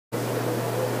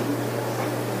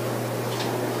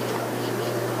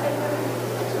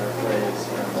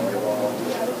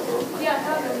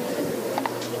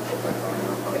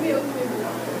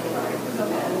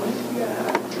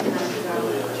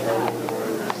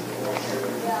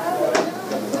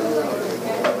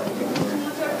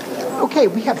Okay,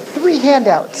 we have 3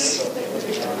 handouts.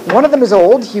 One of them is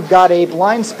old. You've got a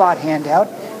blind spot handout,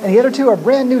 and the other 2 are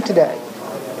brand new today.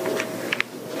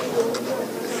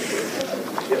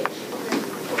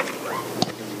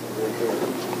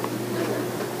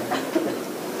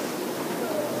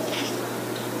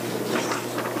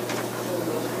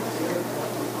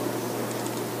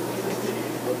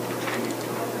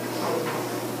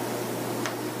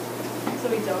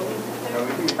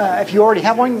 If you already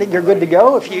have one, then you're good to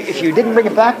go. If you didn't bring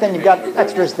it back, then you've got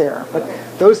extras there. But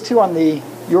those 2 on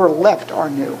your left are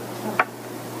new.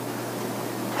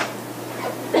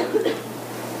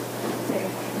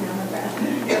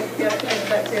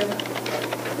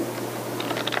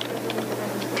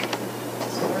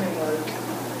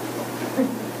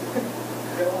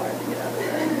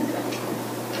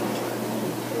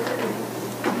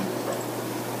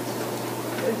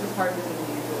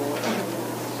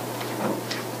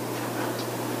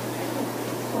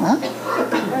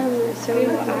 So I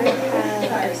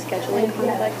have a scheduling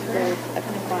conflict with a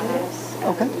class.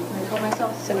 Okay.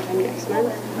 Sometime next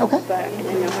month. Okay. But I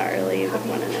didn't know how early you would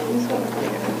want to know.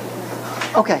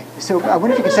 So Okay. So I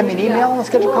wonder if you could send me an email on the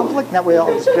schedule conflict. And that way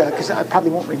I'll just, because I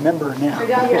probably won't remember now.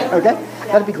 Okay?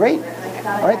 That'd be great.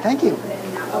 All right. Thank you. So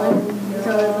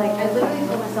it's like, I literally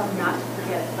told myself not to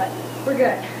forget it, but we're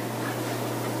good.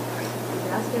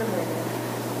 Ask everybody.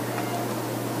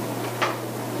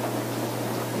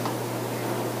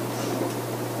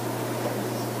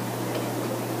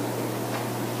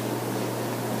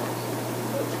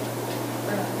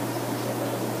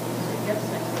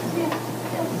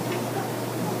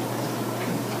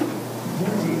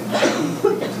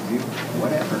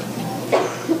 Whatever.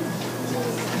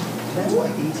 That's why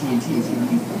AT&T is giving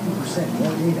you 50%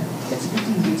 more data. That's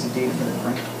 15 gigs of data for the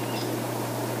price.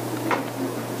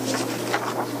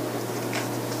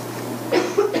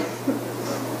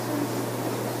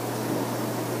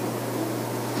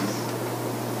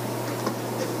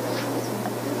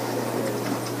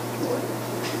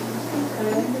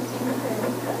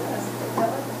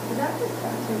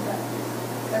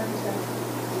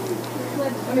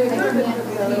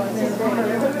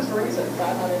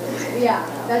 Yeah,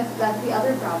 that's the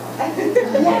other problem. Like,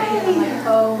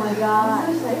 oh my god.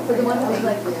 For the one that was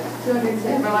like 250.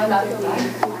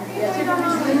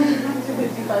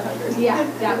 Yeah,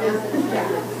 that was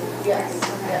yes.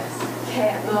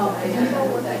 Okay. Oh, I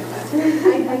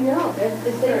know.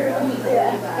 It's there. I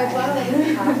thought I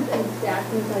was packed and stacked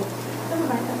and it's like, oh,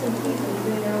 I have some pieces.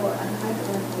 You know what? I'm kind of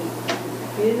like,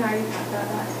 we didn't already talk about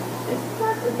that. It's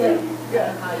like,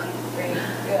 yeah, how you train.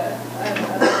 Yeah.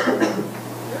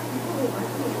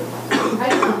 I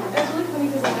know. It's really funny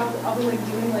because I'll be like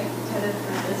doing like TED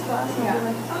for this class and I'll be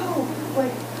like, oh,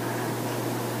 like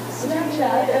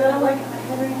Snapchat, and then I'm like,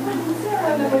 Henry,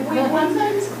 Sarah, and I'm like, wait, one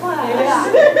time's class. Yeah,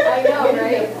 I know,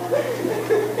 right?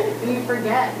 And you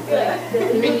forget, like,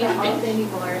 all the same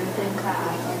people are in the same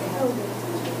class.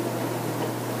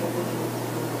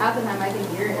 Half the time I think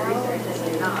you're in research and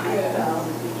you're not. So.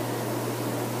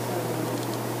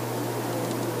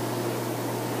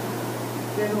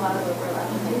 There's a lot of overlap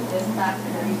between this class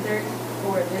and research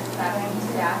or this class and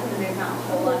staff, so there's not a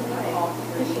whole lot of all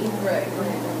 3. Right.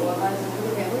 There's a lot of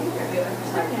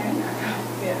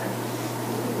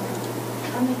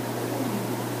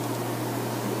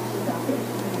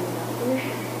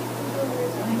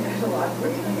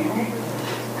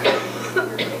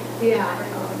Yeah.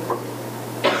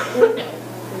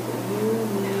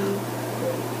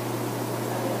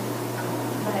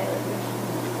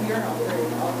 You're all 3.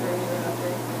 All 3.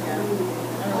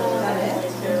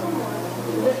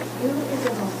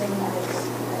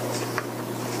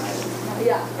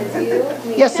 Yeah, it's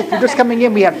you. Yes, if you're just coming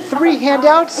in, we have 3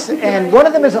 handouts, and one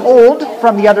of them is old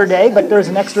from the other day, but there's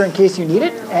an extra in case you need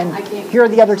it, and here are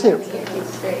the other 2. That's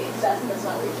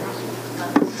not what you're trying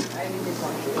to I need this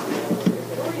one.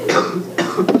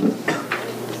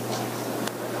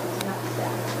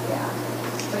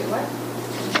 Wait, what?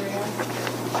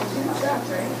 She's staff,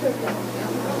 right?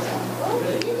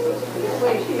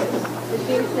 Wait, is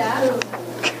she staff?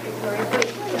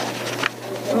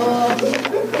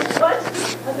 What?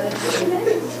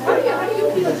 How do you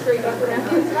feel straight up for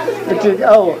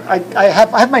Oh, I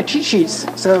have my cheat sheets.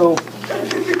 So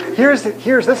here's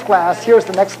this class, here's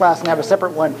the next class, and I have a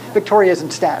separate one. Victoria's in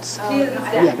stats. She is in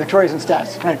stats. Yeah, Victoria's in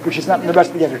stats, right, which is not in the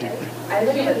rest of the other 2.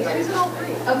 She's in all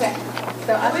 3. Okay.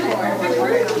 So us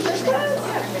Victoria's in this class?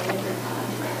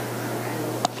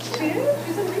 She is?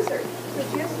 She's in research. So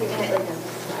she has to be.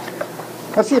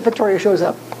 Let's see if Victoria shows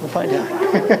up. We'll find out.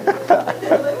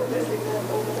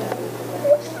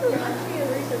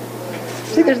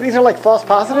 See, these are like false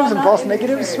positives and false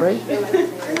negatives, right?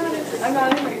 I'm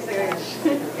not in research.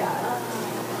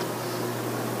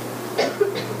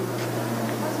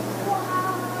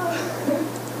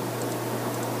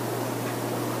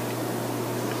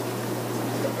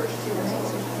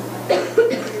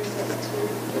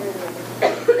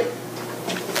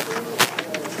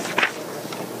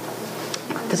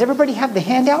 Does everybody have the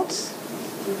handouts?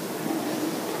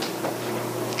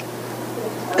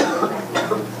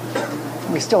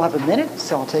 We still have a minute,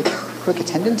 so I'll take quick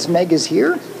attendance. Meg is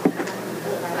here.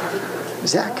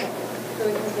 Zach. So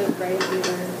we have the bright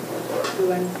blue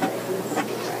Wednesday.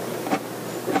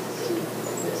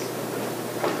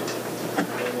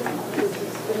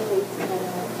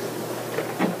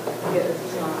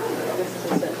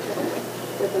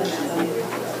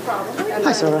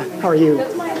 Hi, Sarah. How are you?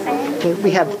 Okay,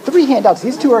 we have 3 handouts.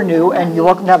 These 2 are new, and you're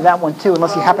welcome to have that one too,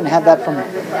 unless you happen to have that from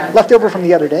left over from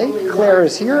the other day. Claire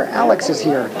is here. Alex is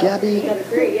here. Gabby.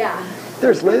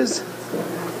 There's Liz.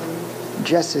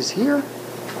 Jess is here.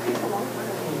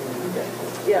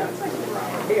 Yeah.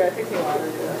 Yeah, it takes me a while to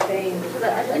do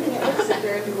that. I can't sit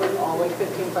there and do like all like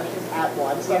 15 questions at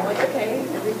once. So I'm like, okay,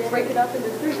 break it up into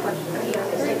 3 questions.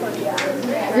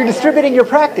 You're distributing your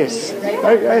practice.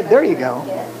 There you go.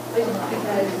 I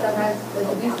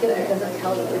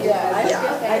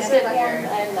sit here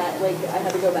and that like I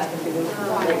have to go back and do it.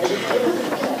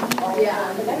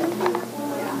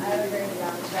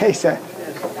 Hey, Seth.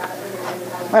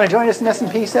 Want to join us in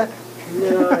S&P, Seth?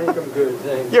 No, I think I'm good,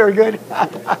 thanks. You're good?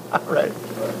 Right.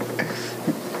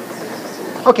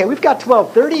 Okay, we've got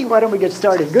 12:30. Why don't we get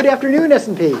started? Good afternoon,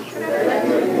 S&P.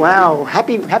 Wow,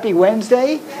 happy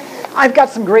Wednesday. I've got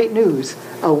some great news.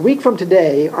 A week from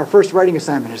today, our first writing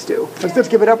assignment is due. Let's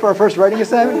give it up for our first writing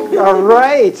assignment. All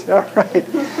right.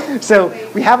 So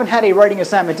we haven't had a writing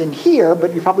assignment in here,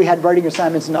 but you probably had writing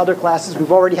assignments in other classes.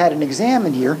 We've already had an exam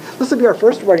in here. This will be our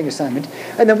first writing assignment.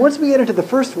 And then once we get into the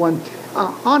first one,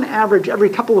 on average, every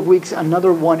couple of weeks,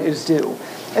 another one is due.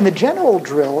 And the general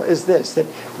drill is this, that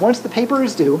once the paper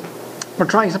is due, we're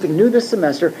trying something new this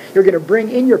semester. You're going to bring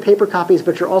in your paper copies,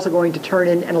 but you're also going to turn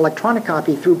in an electronic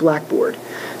copy through Blackboard.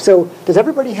 So does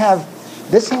everybody have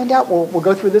this handout? We'll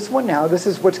go through this one now. This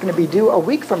is what's going to be due a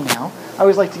week from now. I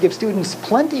always like to give students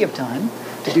plenty of time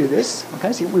to do this.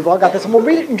 Okay, so we've all got this, and we'll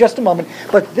read it in just a moment.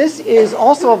 But this is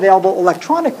also available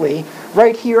electronically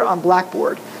right here on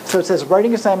Blackboard. So it says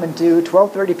writing assignment due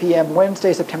 12:30 p.m.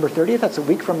 Wednesday, September 30th. That's a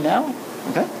week from now.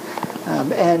 Okay,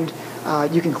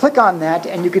 you can click on that,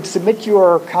 and you could submit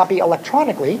your copy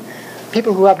electronically.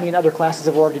 People who have me in other classes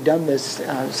have already done this,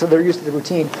 so they're used to the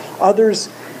routine. Others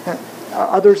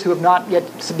who have not yet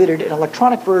submitted an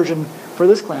electronic version for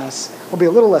this class will be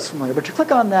a little less familiar. But you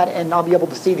click on that, and I'll be able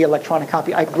to see the electronic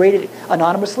copy. I grade it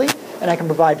anonymously, and I can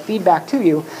provide feedback to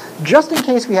you. Just in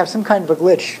case we have some kind of a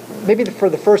glitch, maybe for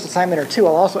the first assignment or two,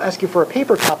 I'll also ask you for a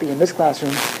paper copy in this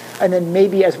classroom. And then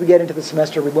maybe as we get into the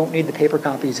semester, we won't need the paper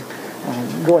copies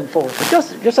going forward. But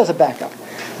just as a backup,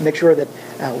 make sure that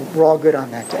we're all good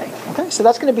on that day. Okay, so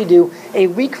that's going to be due a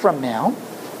week from now.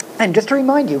 And just to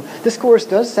remind you, this course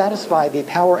does satisfy the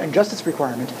power and justice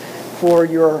requirement for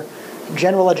your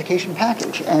general education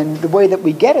package. And the way that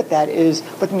we get at that is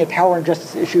looking at power and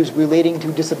justice issues relating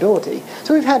to disability.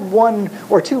 So we've had 1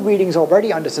 or 2 readings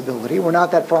already on disability. We're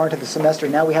not that far into the semester.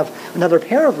 Now we have another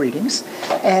pair of readings.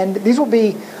 And these will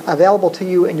be available to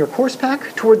you in your course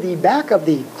pack. Toward the back of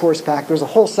the course pack, there's a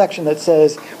whole section that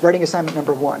says writing assignment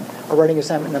number 1 or writing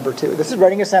assignment number 2. This is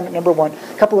writing assignment number 1.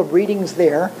 A couple of readings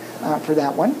there for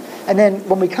that one. And then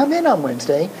when we come in on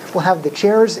Wednesday, we'll have the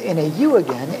chairs in a U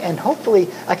again, and hopefully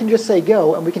I can just say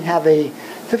go, and we can have a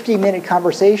 15-minute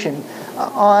conversation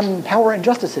on power and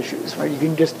justice issues, right? You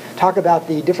can just talk about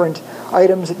the different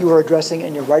items that you are addressing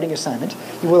in your writing assignment.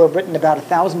 You will have written about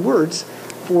 1,000 words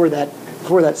for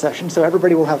that session, so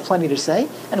everybody will have plenty to say,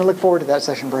 and I look forward to that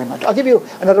session very much. I'll give you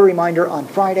another reminder on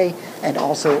Friday and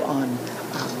also on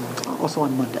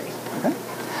Monday.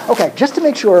 Okay, just to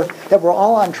make sure that we're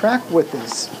all on track with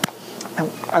this,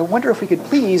 I wonder if we could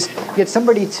please get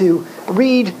somebody to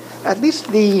read at least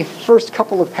the first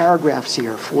couple of paragraphs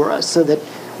here for us so that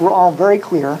we're all very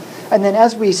clear. And then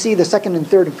as we see the second and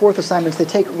third and fourth assignments, they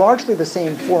take largely the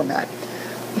same format.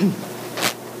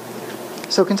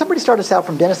 So can somebody start us out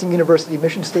from Denison University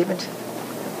mission statement?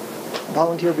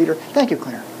 Volunteer reader. Thank you,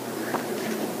 Claire.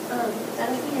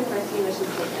 Denison University mission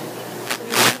statement. To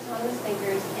be autonomous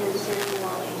thinkers and discerning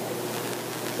law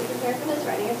agents. To prepare for this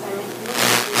writing assignment, you will do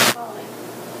the following.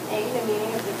 A, the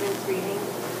meaning of difference reading.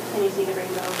 Can you see the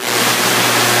rainbow?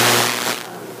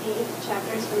 B,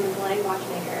 chapters from The Blind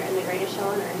Watchmaker and The Greatest Show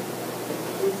on Earth.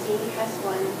 And C, Test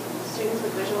 1, students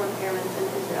with visual impairments in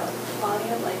Israel.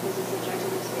 Quality of life is a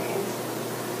subjective experience.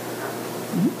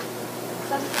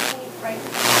 Subsequently, write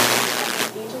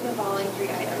each of the following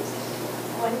 3 items.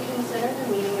 1, consider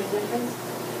the meaning of difference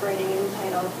writing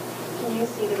entitled, Can You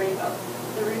See the Rainbow?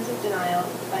 The Roots of Denial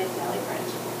by Sally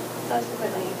French.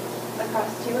 Subsequently,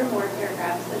 Across two or more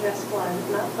paragraphs, address one,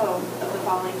 not both, of the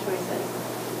following choices.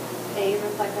 A,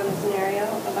 reflect on a scenario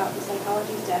about the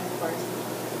psychology staff course.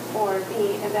 Or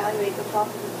B, evaluate the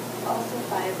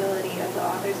falsifiability of the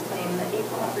author's claim that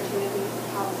equal opportunity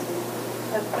policies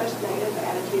have pushed negative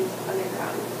attitudes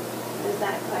underground. Is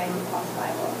that claim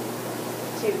falsifiable?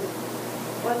 2.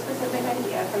 What specific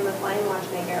idea from the Flying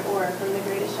Watchmaker or from the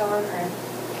greatest show on earth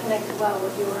connects well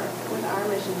with our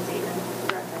mission statement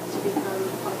reference to become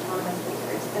autonomous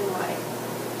thinkers, and why?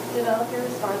 Develop your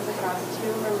response across two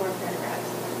or more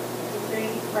paragraphs. 3.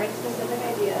 Write one specific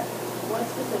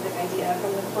idea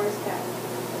from the course pack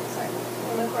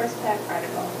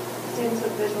article. Students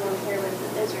with visual impairments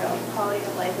in Israel, quality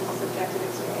of life is a subjective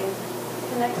experience,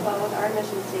 connects well with our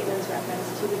mission statement's reference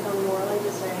to become morally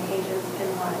discerning agents,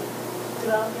 and why.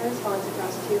 Develop your response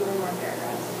across two or more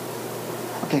paragraphs.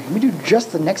 Okay, can we do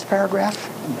just the next paragraph?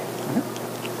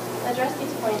 Address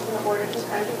these points in the order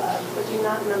described above, but do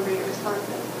not number your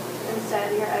responses.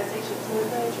 Instead, your essay should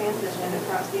smoothly transition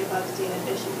across the above stated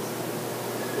issues.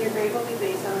 Your grade will be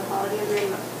based on the quality of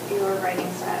your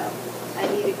writing style,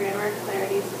 i.e. the grammar,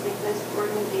 clarity, succinctness,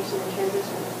 organization, and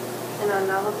transition, and on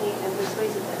novelty and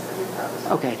persuasiveness of your prose.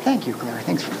 Okay, thank you, Claire.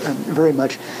 Thanks very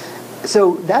much.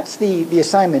 So that's the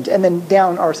assignment, and then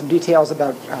down are some details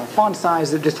about font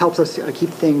size that just helps us keep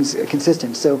things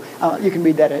consistent. So you can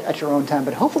read that at your own time,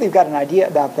 but hopefully you've got an idea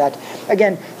about that.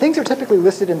 Again, things are typically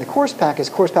listed in the course pack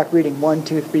as course pack reading 1,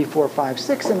 2, 3, 4, 5,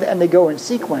 6, and they go in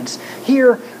sequence.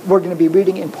 Here, we're going to be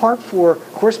reading in part for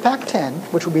course pack 10,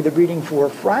 which will be the reading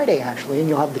for Friday, actually, and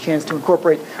you'll have the chance to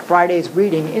incorporate Friday's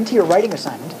reading into your writing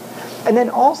assignment. And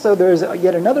then also there's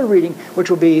yet another reading,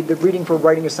 which will be the reading for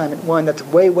writing assignment 1 that's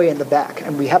way in the back,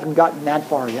 and we haven't gotten that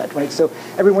far yet, right? So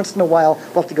every once in a while,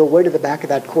 we'll have to go way to the back of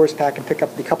that course pack and pick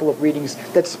up the couple of readings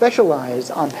that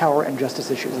specialize on power and justice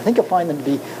issues. I think you'll find them to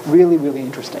be really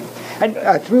interesting. And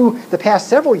through the past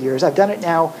several years, I've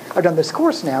done this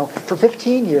course now for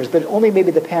 15 years, but only maybe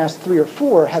the past 3 or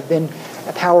 4 have been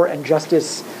power and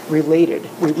justice related.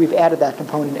 We've added that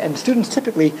component, and students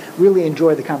typically really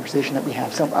enjoy the conversation that we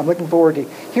have. So I'm looking forward to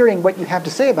hearing what you have to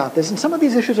say about this. And some of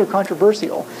these issues are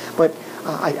controversial, but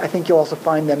I think you'll also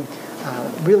find them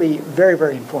really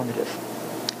very informative.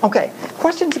 Okay,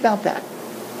 questions about that?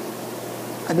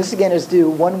 And this again is due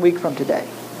 1 week from today.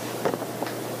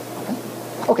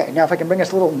 Okay, now if I can bring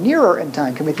us a little nearer in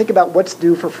time, can we think about what's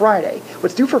due for Friday?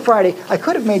 What's due for Friday, I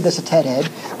could have made this a TED Ed,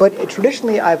 but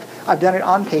traditionally I've done it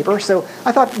on paper, so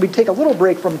I thought we'd take a little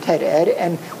break from TED Ed,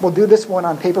 and we'll do this one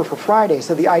on paper for Friday.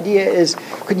 So the idea is,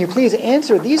 can you please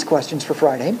answer these questions for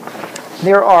Friday?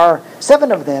 There are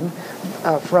 7 of them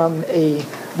from a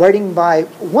writing by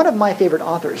one of my favorite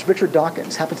authors, Richard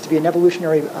Dawkins, happens to be an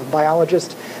evolutionary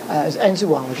biologist and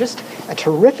zoologist, a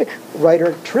terrific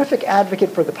writer, terrific advocate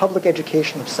for the public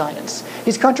education of science.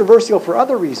 He's controversial for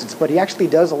other reasons, but he actually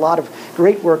does a lot of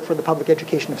great work for the public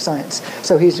education of science.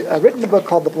 So he's written a book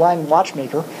called The Blind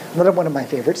Watchmaker, another one of my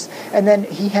favorites, and then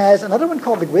he has another one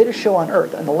called The Greatest Show on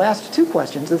Earth. And the last 2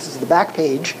 questions, this is the back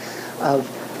page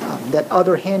of that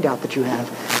other handout that you have,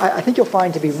 I think you'll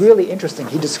find to be really interesting.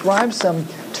 He describes some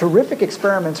terrific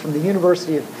experiments from the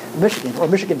University of Michigan, or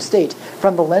Michigan State,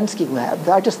 from the Lenski lab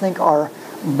that I just think are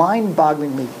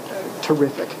mind-bogglingly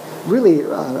terrific. Really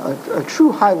a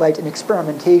true highlight in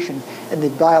experimentation in the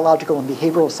biological and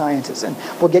behavioral sciences, and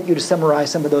we'll get you to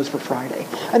summarize some of those for Friday.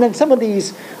 And then some of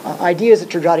these ideas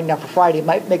that you're jotting down for Friday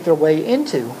might make their way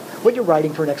into what you're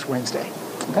writing for next Wednesday.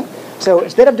 Okay? So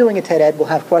instead of doing a TED Ed, we'll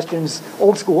have questions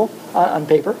old school on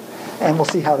paper, and we'll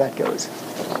see how that goes.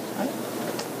 All right.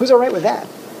 Who's all right with that?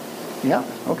 Yeah?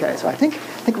 Okay, so I think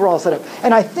we're all set up.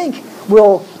 And I think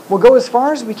we'll go as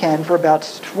far as we can for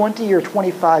about 20 or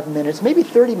 25 minutes, maybe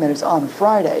 30 minutes on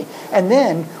Friday. And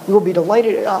then we will be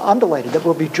delighted, I'm delighted that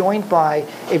we'll be joined by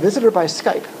a visitor by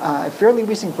Skype, a fairly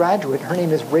recent graduate. Her name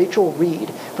is Rachel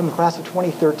Reed from the class of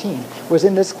 2013, was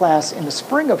in this class in the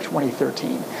spring of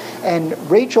 2013. And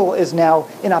Rachel is now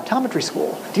in optometry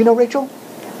school. Do you know Rachel?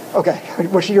 Okay.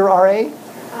 Was she your RA?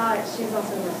 She's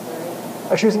also in her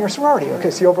sorority. Oh, she was in your sorority. Okay,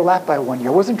 so you overlapped by 1 year.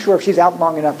 I wasn't sure if she's out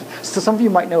long enough. So some of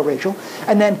you might know Rachel.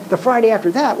 And then the Friday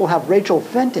after that, we'll have Rachel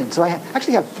Fenton. So I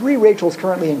actually have 3 Rachels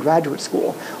currently in graduate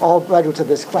school, all graduates of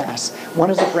this class.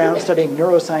 One is at Brown studying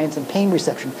neuroscience and pain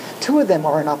reception. 2 of them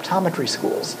are in optometry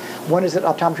schools. One is at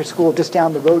optometry school just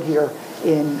down the road here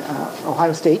in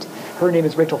Ohio State. Her name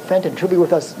is Rachel Fenton. She'll be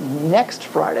with us next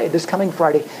Friday, this coming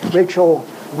Friday. Rachel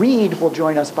Reed will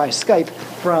join us by Skype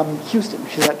from Houston.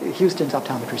 She's at Houston's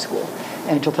optometry school.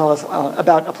 And she'll tell us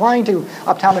about applying to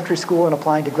optometry school and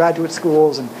applying to graduate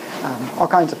schools and all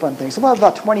kinds of fun things. So we'll have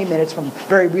about 20 minutes from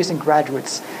very recent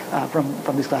graduates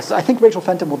from these classes. I think Rachel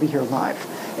Fenton will be here live,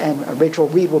 and Rachel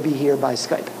Reed will be here by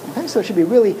Skype. Okay? So it should be a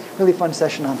really, really fun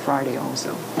session on Friday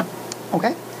also.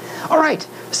 Okay? All right,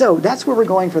 so that's where we're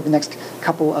going for the next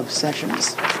couple of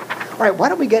sessions. All right, why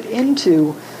don't we get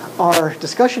into our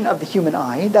discussion of the human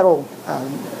eye. That'll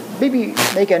maybe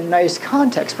make a nice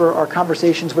context for our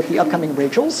conversations with the upcoming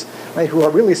Rachels, right, who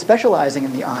are really specializing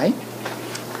in the eye.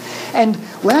 And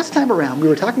last time around, we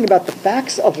were talking about the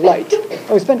facts of light.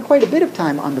 We spent quite a bit of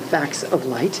time on the facts of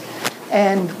light,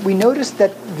 and we noticed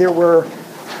that there were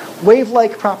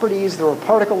wave-like properties, there were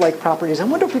particle-like properties. I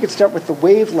wonder if we could start with the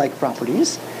wave-like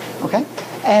properties, okay?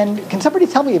 And can somebody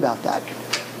tell me about that?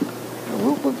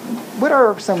 What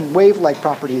are some wave-like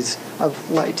properties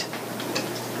of light?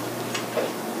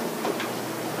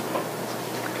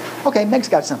 Okay, Meg's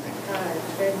got something.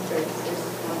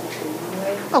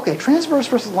 Okay, transverse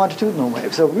versus longitudinal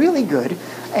wave. So really good.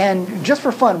 And just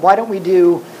for fun, why don't we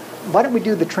do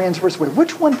the transverse wave?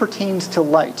 Which one pertains to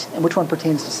light and which one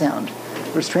pertains to sound?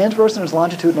 There's transverse and there's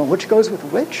longitudinal. Which goes with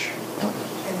which?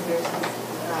 Transverse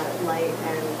is light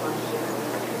and longitudinal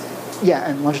is acoustic. Yeah,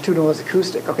 and longitudinal is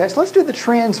acoustic. Okay, so let's do the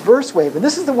transverse wave, and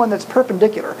this is the one that's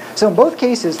perpendicular. So in both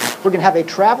cases, we're going to have a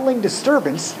traveling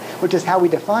disturbance, which is how we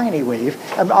define a wave.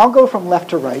 I'll go from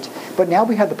left to right, but now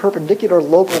we have the perpendicular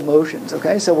local motions.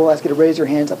 Okay, so we'll ask you to raise your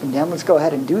hands up and down. Let's go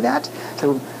ahead and do that.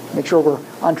 So make sure we're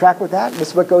on track with that.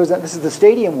 This is what goes. This is the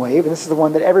stadium wave, and this is the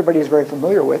one that everybody is very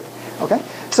familiar with. Okay,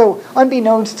 so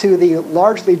unbeknownst to the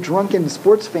largely drunken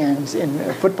sports fans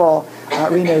in football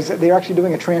arenas, they're actually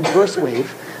doing a transverse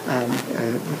wave.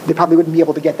 They probably wouldn't be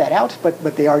able to get that out,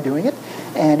 but they are doing it,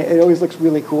 and it always looks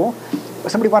really cool.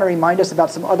 Somebody want to remind us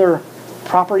about some other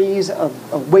properties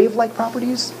of wave-like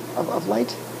properties of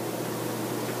light?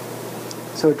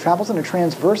 So it travels in a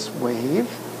transverse wave.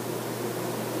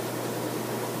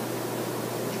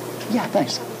 Yeah,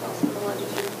 thanks.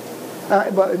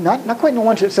 But not quite in the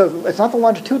longitude. So it's not the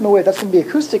longitudinal wave. That's going to be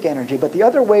acoustic energy. But the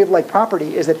other wave-like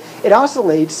property is that it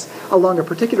oscillates along a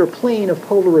particular plane of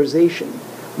polarization,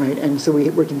 right? And so we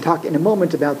can talk in a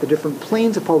moment about the different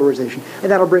planes of polarization,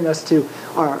 and that'll bring us to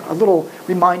a little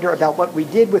reminder about what we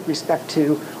did with respect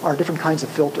to our different kinds of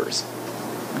filters.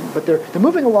 But they're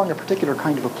moving along a particular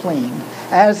kind of a plane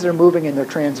as they're moving in their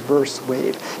transverse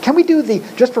wave. Can we do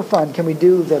just for fun? Can we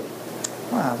do the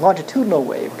longitudinal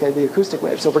wave, okay, the acoustic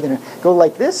wave? So we're going to go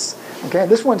like this, okay?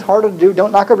 This one's harder to do.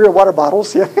 Don't knock over your water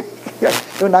bottles. Yeah.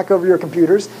 Don't knock over your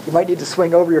computers. You might need to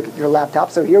swing over your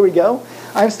laptop. So here we go.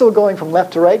 I'm still going from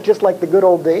left to right, just like the good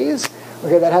old days.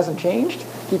 Okay, that hasn't changed.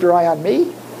 Keep your eye on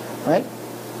me, right?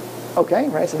 Okay,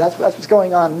 right, so that's what's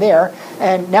going on there.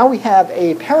 And now we have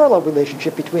a parallel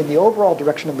relationship between the overall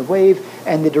direction of the wave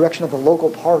and the direction of the local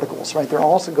particles, right? They're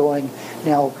also going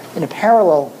now in a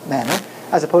parallel manner,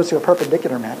 as opposed to a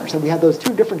perpendicular manner. So we have those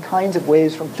two different kinds of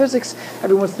waves from physics.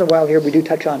 Every once in a while here we do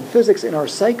touch on physics in our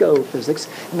psychophysics,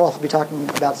 and we'll also be talking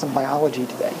about some biology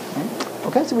today. Right?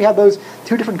 Okay, so we have those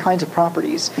two different kinds of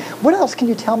properties. What else can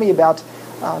you tell me about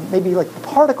maybe like the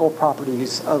particle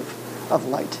properties of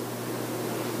light?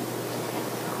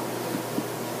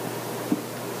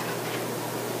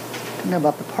 Tell me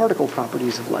about the particle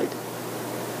properties of light.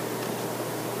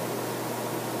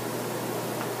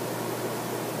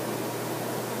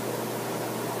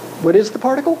 What is the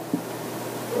particle?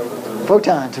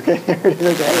 Photons. Okay, there it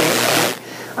is.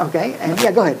 Okay, and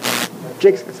yeah, go ahead.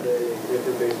 Jake's.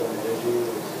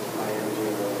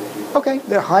 Okay,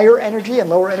 they're higher energy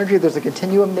and lower energy. There's a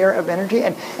continuum there of energy.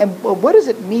 And what does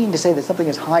it mean to say that something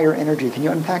is higher energy? Can you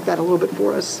unpack that a little bit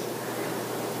for us?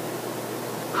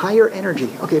 Higher energy.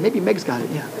 Okay, maybe Meg's got it,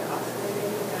 yeah. They're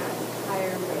oscillating at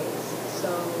higher rates. So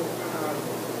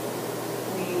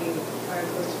we are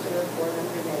close to the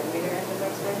 400 nanometer end of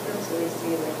our spectrum, so we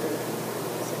see like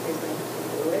basically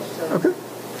bluish. So Okay.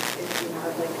 if you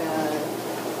have like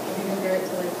if you compare it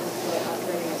to like just like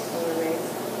oscillating at slower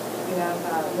rates, you have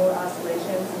more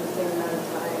oscillations in the same amount of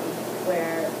time,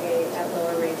 where at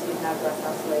lower rates you'd have less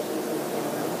oscillations in the same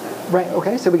amount of time. Right,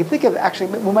 okay, so we can think of,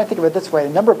 actually, we might think of it this way, a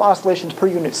number of oscillations per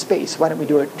unit space. Why don't we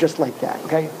do it just like that,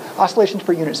 okay? Oscillations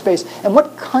per unit space. And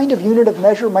what kind of unit of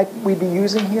measure might we be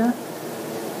using here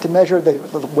to measure the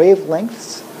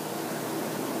wavelengths?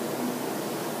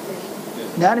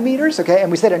 Nanometers, okay,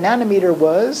 and we said a nanometer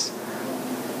was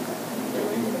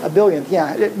A billionth,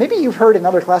 yeah. Maybe you've heard in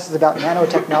other classes about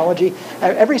nanotechnology.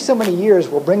 Every so many years,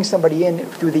 we'll bring somebody in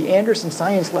through the Anderson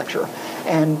Science Lecture.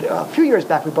 And a few years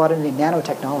back, we brought in a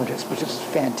nanotechnologist, which is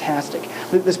fantastic.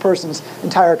 This person's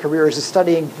entire career is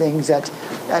studying things at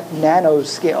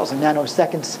nanoscales and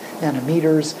nanoseconds,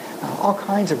 nanometers, all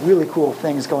kinds of really cool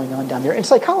things going on down there. In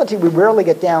psychology, we rarely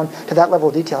get down to that level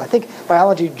of detail. I think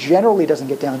biology generally doesn't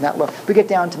get down that low. We get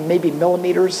down to maybe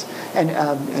millimeters and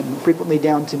frequently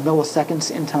down to milliseconds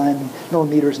in time,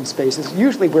 millimeters in space. Is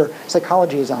usually where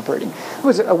psychology is operating. I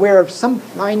was aware of some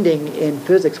finding in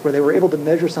physics where they were able to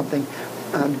measure something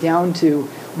down to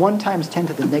 1 × 10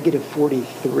 to the negative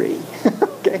 43.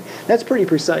 Okay, that's pretty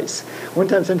precise. 1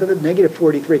 × 10 to the negative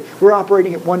 43. We're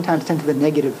operating at 1 × 10 to the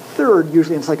negative 3rd,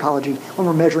 usually in psychology, when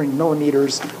we're measuring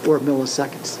millimeters or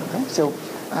milliseconds. Okay, so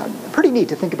pretty neat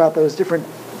to think about those different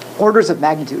orders of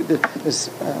magnitude, the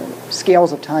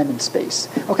scales of time and space.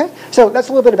 Okay, so that's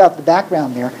a little bit about the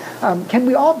background there. Can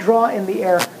we all draw in the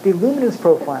air the luminance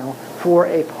profile for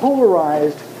a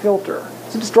polarized filter?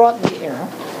 So just draw it in the air.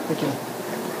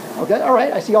 Okay, all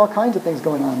right, I see all kinds of things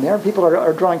going on there. People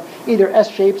are drawing either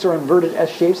S-shapes or inverted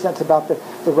S-shapes. That's about the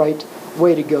right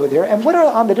way to go there. And what are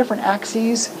on the different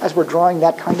axes as we're drawing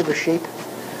that kind of a shape?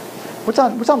 What's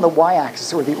on the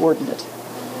y-axis or the ordinate?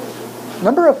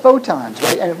 Number of photons,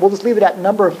 right? And we'll just leave it at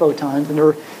number of photons. And there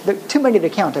are too many to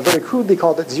count. I very crudely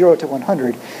called it 0 to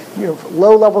 100. You know,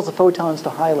 low levels of photons to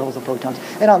high levels of photons.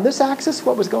 And on this axis,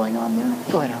 what was going on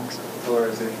there? Go ahead, Alex.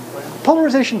 Polarization plane.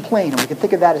 Polarization plane, and we can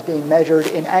think of that as being measured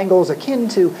in angles akin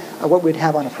to what we'd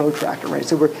have on a protractor, right?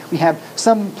 So we have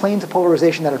some planes of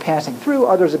polarization that are passing through,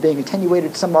 others are being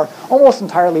attenuated, some are almost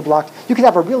entirely blocked. You could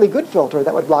have a really good filter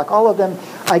that would block all of them.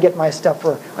 I get my stuff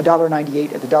for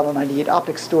 $1.98 at the $1.98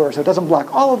 optics store, so it doesn't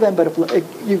block all of them, but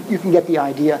you can get the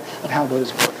idea of how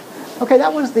those work. Okay,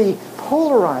 that was the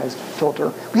polarized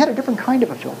filter. We had a different kind of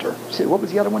a filter. So what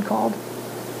was the other one called?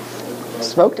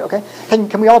 Smoked, okay.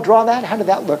 Can we all draw that? How did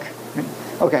that look?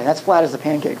 Okay, that's flat as a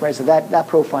pancake, right? So that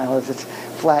profile is as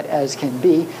flat as can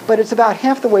be, but it's about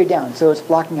half the way down, so it's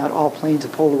blocking out all planes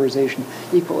of polarization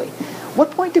equally. What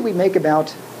point did we make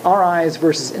about our eyes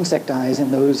versus insect eyes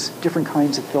in those different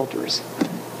kinds of filters?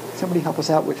 Somebody help us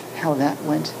out with how that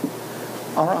went.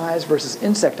 Our eyes versus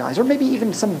insect eyes, or maybe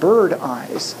even some bird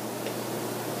eyes.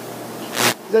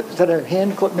 Is that a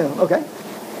hand clip? No, okay.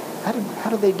 How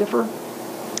do they differ?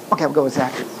 Okay, we'll go with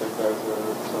Zach.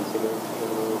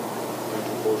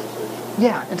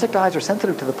 Yeah, insect eyes are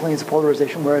sensitive to the planes of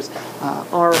polarization, whereas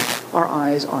our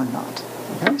eyes are not.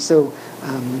 Okay, so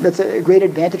that's a great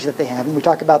advantage that they have. And we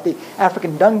talk about the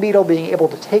African dung beetle being able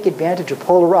to take advantage of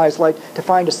polarized light to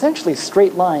find essentially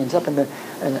straight lines up in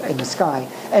the sky.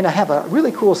 And I have a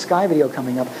really cool sky video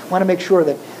coming up. I want to make sure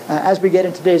that as we get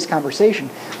into today's conversation,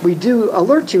 we do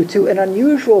alert you to an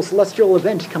unusual celestial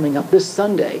event coming up this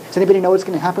Sunday. Does anybody know what's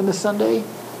going to happen this Sunday?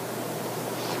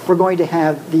 We're going to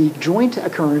have the joint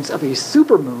occurrence of a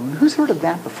supermoon. Who's heard of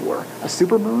that before? A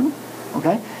supermoon?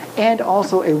 Okay? And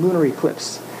also a lunar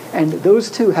eclipse. And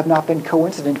those two have not been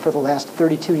coincident for the last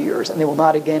 32 years, and they will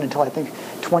not again until, I think,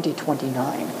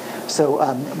 2029.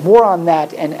 So more on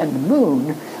that and the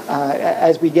moon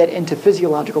as we get into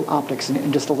physiological optics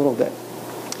in just a little bit.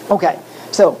 Okay,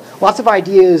 so lots of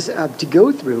ideas to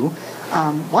go through.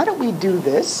 Why don't we do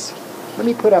this? Let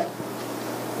me put up...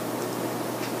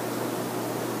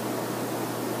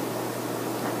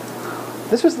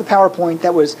 This was the PowerPoint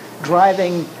that was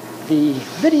driving the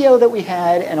video that we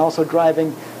had and also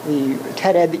driving the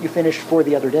TED Ed that you finished for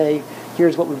the other day.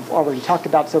 Here's what we've already talked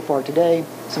about so far today,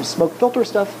 some smoke filter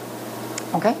stuff.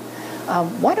 Okay?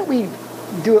 Why don't we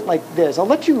do it like this? I'll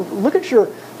let you look at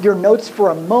your notes for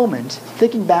a moment,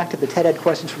 thinking back to the TED Ed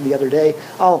questions from the other day.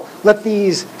 I'll let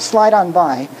these slide on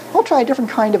by. I'll try a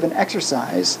different kind of an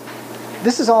exercise.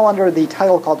 This is all under the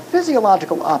title called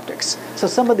Physiological Optics. So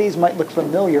some of these might look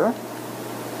familiar.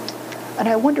 And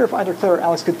I wonder if either Claire or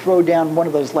Alex could throw down one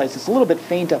of those lights. It's a little bit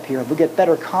faint up here. We'll get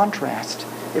better contrast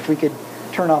if we could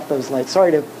turn off those lights.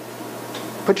 Sorry to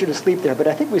put you to sleep there, but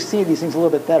I think we see these things a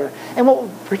little bit better. And what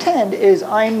we'll pretend is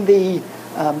I'm the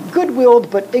good-willed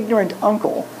but ignorant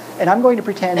uncle, and I'm going to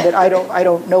pretend that I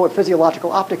don't know what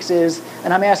physiological optics is,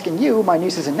 and I'm asking you, my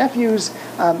nieces and nephews,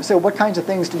 so what kinds of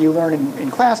things did you learn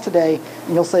in class today?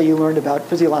 And you'll say you learned about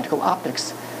physiological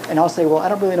optics. And I'll say, well, I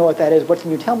don't really know what that is. What can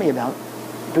you tell me about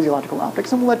physiological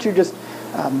optics? And we'll let you just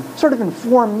sort of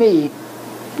inform me,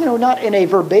 not in a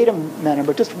verbatim manner,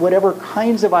 but just whatever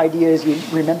kinds of ideas you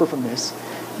remember from this.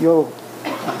 You'll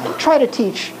try to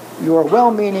teach your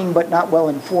well-meaning but not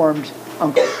well-informed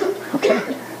uncle. Okay?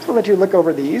 So we'll let you look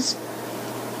over these.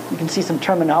 You can see some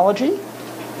terminology.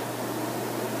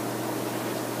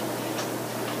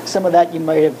 Some of that you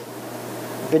might have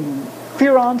been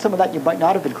clear on, some of that you might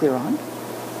not have been clear on.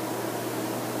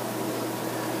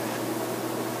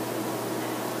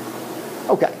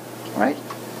 Okay, all right?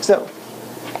 So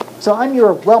I'm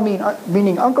your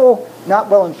well-meaning uncle, not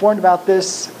well-informed about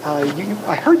this.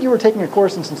 I heard you were taking a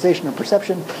course in sensation and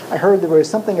perception. I heard there was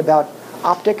something about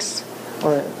optics,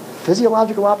 or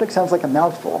physiological optics. Sounds like a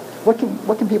mouthful.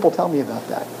 What can people tell me about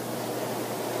that?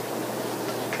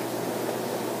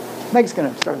 Meg's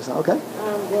going to start us out, okay?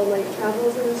 Well, light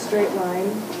travels in a straight line,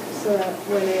 so that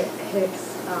when it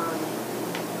hits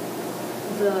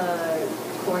the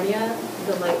cornea,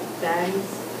 the light bends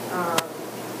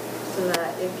so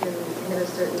that it can hit a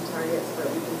certain target so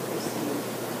that we can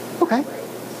perceive Okay. light.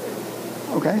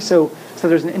 Okay, so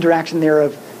there's an interaction there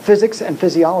of physics and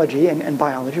physiology and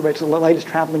biology, right? So light is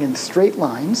traveling in straight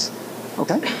lines.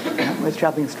 Okay, yeah, light is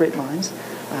traveling in straight lines.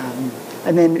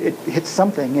 And then it hits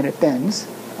something and it bends.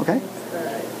 Okay?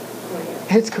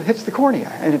 Hits the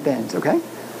cornea and it bends. Okay?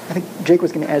 I think Jake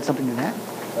was going to add something to that.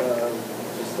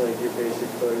 Just like your basic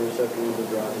photoreceptors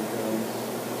of rod and cones.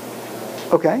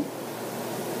 Okay.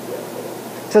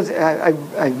 So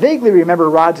I vaguely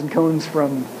remember rods and cones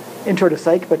from Intro to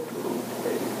Psych, but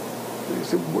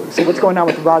so what's going on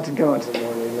with the rods and cones? Rods are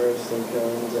more numerous than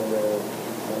cones and more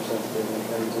sensitive than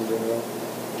cones in general.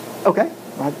 Okay.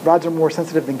 Rods are more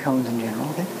sensitive than cones in general.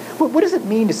 Okay. What does it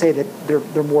mean to say that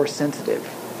they're more sensitive?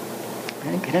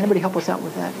 Can anybody help us out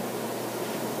with that?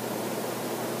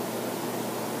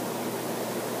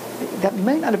 That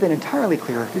might not have been entirely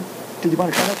clear. Did you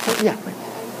want to try that? Yeah. I think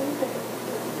that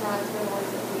rods are more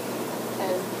sensitive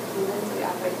as humans. We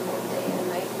operate more day and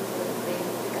night, and so they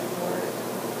pick up more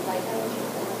light energy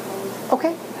than the cones.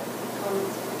 Okay.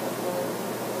 Cones pick up more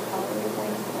color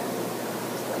wavelengths than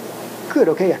just light. Good.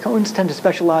 Okay. Yeah, cones tend to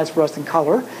specialize for us in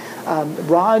color.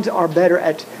 Rods are better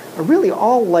at really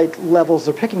all light levels.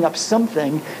 They're picking up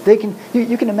something. They can.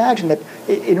 You can imagine that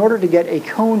in order to get a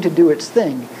cone to do its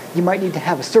thing, you might need to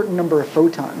have a certain number of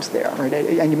photons there, right?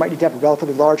 And you might need to have a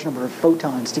relatively large number of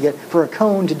photons for a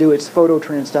cone to do its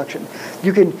phototransduction.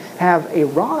 You can have a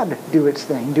rod do its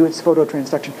thing, do its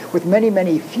phototransduction with many,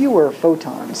 many fewer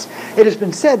photons. It has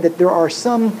been said that there are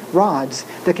some rods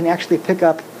that can actually pick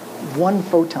up one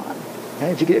photon.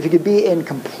 Okay? If you could be in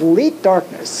complete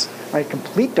darkness, right,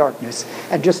 complete darkness,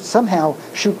 and just somehow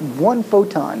shoot one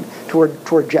photon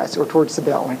toward Jess or toward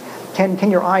Sibel, right?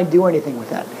 Can your eye do anything with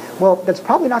that? Well, that's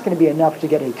probably not going to be enough to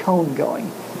get a cone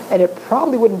going. And it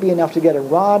probably wouldn't be enough to get a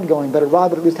rod going, but a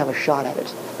rod would at least have a shot at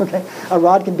it. Okay? A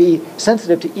rod can be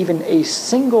sensitive to even a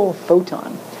single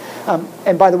photon.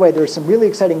 And by the way, there's some really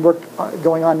exciting work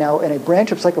going on now in a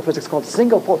branch of psychophysics called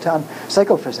single photon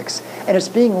psychophysics. And it's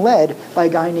being led by a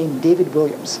guy named David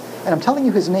Williams. And I'm telling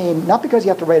you his name, not because you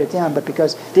have to write it down, but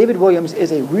because David Williams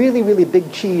is a really, really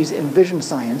big cheese in vision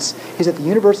science. He's at the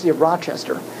University of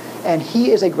Rochester. And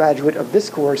he is a graduate of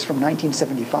this course from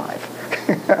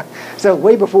 1975. So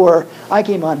way before I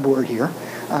came on board here.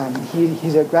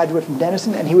 He's a graduate from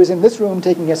Denison, and he was in this room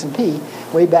taking S&P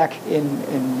way back in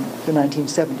the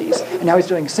 1970s. And now he's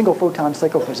doing single photon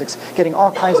psychophysics, getting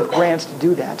all kinds of grants to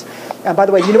do that. And by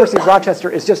the way, the University of Rochester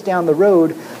is just down the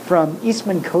road from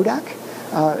Eastman Kodak.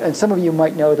 And some of you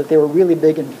might know that they were really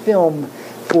big in film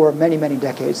for many, many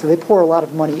decades. So they pour a lot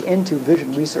of money into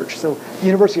vision research. So the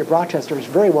University of Rochester is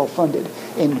very well funded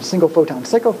in single photon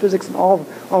psychophysics and all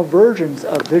versions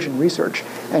of vision research.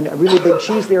 And a really big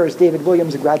cheese there is David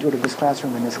Williams, a graduate of this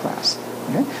classroom in this class.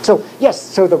 Okay? So yes,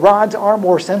 so the rods are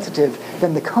more sensitive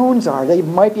than the cones are. They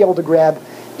might be able to grab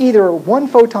either one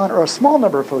photon or a small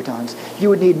number of photons. You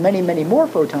would need many, many more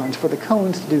photons for the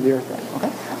cones to do their thing.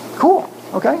 Okay? Cool.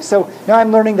 Okay, so now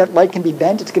I'm learning that light can be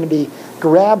bent. It's going to be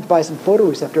grabbed by some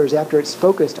photoreceptors after it's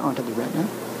focused onto the retina.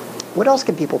 What else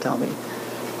can people tell me?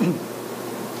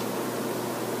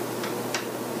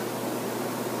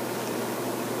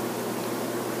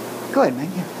 Go ahead, Meg.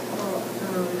 Yeah. Well,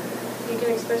 you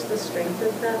can express the strength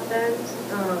of that bend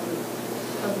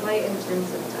of light in terms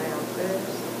of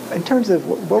diopters. In terms of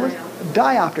what was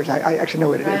diopters? I actually know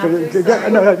what it is.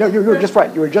 Diopters, No, you were just right.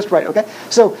 You were just right. Okay.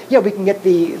 So yeah, we can get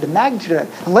the magnitude of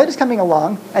that. The light is coming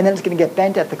along, and then it's going to get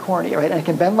bent at the cornea, right? And it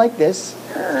can bend like this.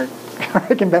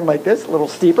 It can bend like this, a little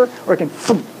steeper, or it can,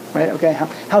 right? Okay.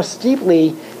 How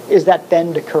steeply is that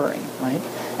bend occurring, right?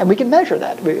 And we can measure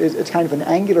that. It's kind of an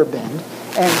angular bend,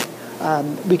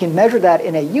 and we can measure that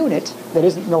in a unit that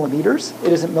isn't millimeters.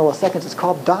 It isn't milliseconds. It's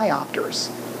called diopters.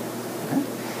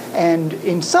 And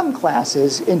in some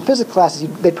classes, in physics classes,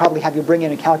 they'd probably have you bring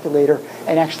in a calculator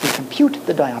and actually compute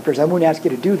the diopters. I won't ask you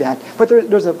to do that. But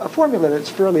there's a formula that's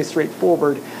fairly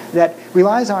straightforward that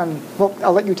relies on, well,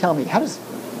 I'll let you tell me.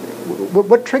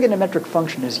 what trigonometric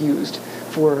function is used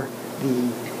for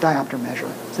the diopter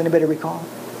measure? Does anybody recall?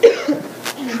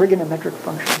 Trigonometric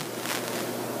function.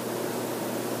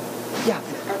 Yeah,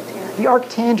 the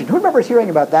arctangent. Who remembers hearing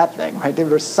about that thing, right?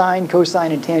 There's sine,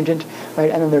 cosine, and tangent, right?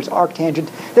 And then there's arctangent.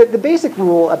 The basic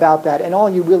rule about that, and all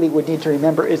you really would need to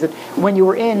remember, is that when you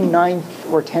were in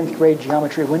 9th or 10th grade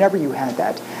geometry, whenever you had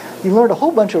that, you learned a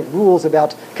whole bunch of rules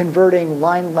about converting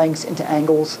line lengths into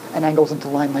angles and angles into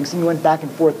line lengths, and you went back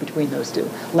and forth between those two.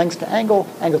 Lengths to angle,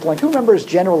 angle to line. Who remembers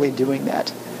generally doing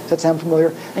that? Does that sound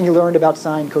familiar? And you learned about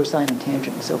sine, cosine, and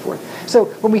tangent, and so forth. So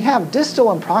when we have distal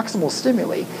and proximal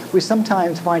stimuli, we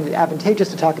sometimes find it advantageous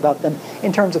to talk about them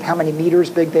in terms of how many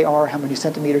meters big they are, how many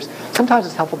centimeters. Sometimes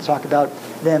it's helpful to talk about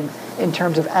them in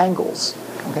terms of angles.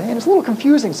 Okay? And it's a little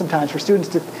confusing sometimes for students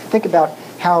to think about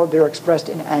how they're expressed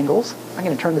in angles. I'm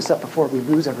going to turn this up before we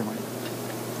lose everyone.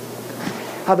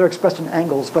 How they're expressed in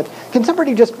angles. But can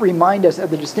somebody just remind us of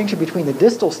the distinction between the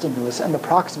distal stimulus and the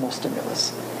proximal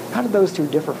stimulus? How do those two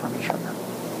differ from each other?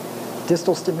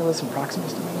 Distal stimulus and proximal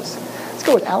stimulus. Let's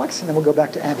go with Alex, and then we'll go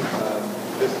back to Abby.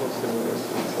 Distal stimulus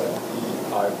is like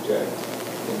the object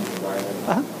in the environment,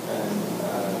 and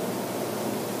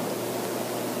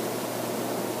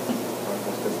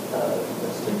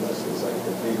the stimulus is like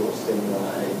the visual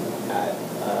stimuli at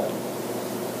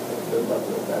the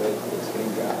level that it's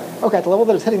hitting the eye. Okay, at the level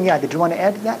that it's hitting the eye. Did you want to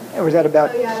add to that, or was that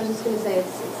about? Oh yeah, I was just going to say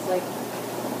it's like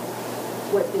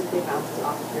what physically bounces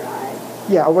off of your eye.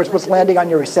 Yeah, or what's landing on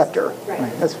your receptor.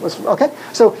 Right. Okay,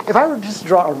 so if I were to just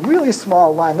draw a really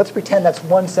small line, let's pretend that's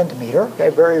 1 centimeter, okay,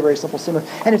 very, very simple stimulus.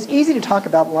 And it's easy to talk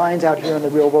about lines out here in the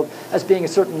real world as being a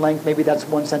certain length, maybe that's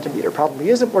 1 centimeter. Probably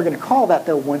isn't. We're going to call that,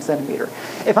 though, 1 centimeter.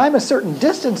 If I'm a certain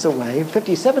distance away,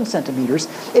 57 centimeters,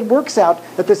 it works out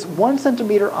that this 1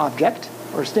 centimeter object,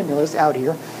 or stimulus out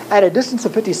here, at a distance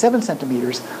of 57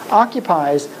 centimeters,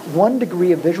 occupies 1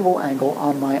 degree of visual angle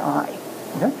on my eye.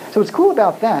 Okay? So what's cool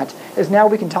about that is now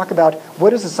we can talk about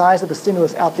what is the size of the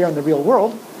stimulus out there in the real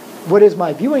world, what is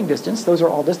my viewing distance, those are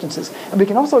all distances, and we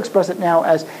can also express it now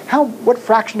as what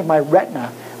fraction of my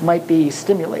retina might be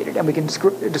stimulated, and we can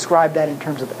describe that in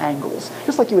terms of angles,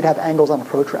 just like you would have angles on a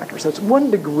protractor. So it's 1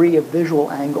 degree of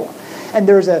visual angle. And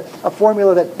there's a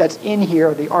formula that's in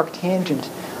here, the arctangent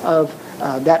of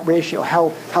that ratio.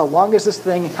 How long is this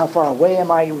thing? How far away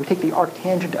am I? We take the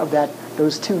arctangent of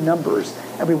those two numbers,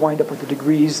 and we wind up with the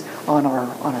degrees on our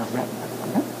retina.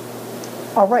 Okay?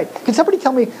 All right. Can somebody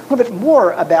tell me a little bit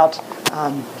more about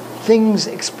things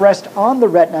expressed on the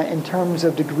retina in terms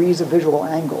of degrees of visual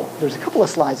angle? There's a couple of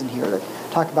slides in here that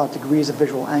talk about degrees of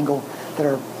visual angle that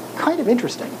are kind of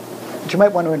interesting, that you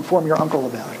might want to inform your uncle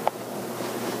about.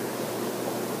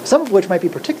 Some of which might be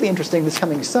particularly interesting this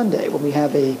coming Sunday when we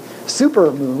have a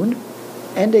super moon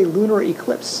and a lunar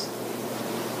eclipse.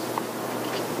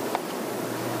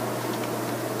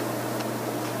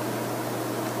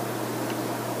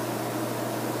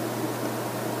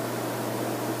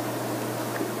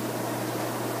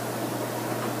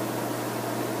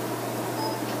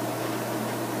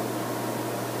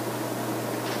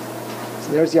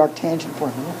 So there's the arctangent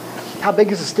formula. How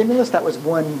big is the stimulus? That was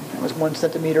 1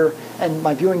 centimeter, and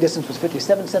my viewing distance was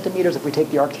 57 centimeters. If we take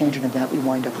the arctangent of that, we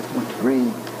wind up with 1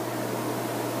 degree.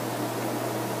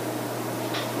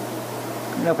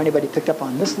 I don't know if anybody picked up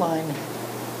on this line.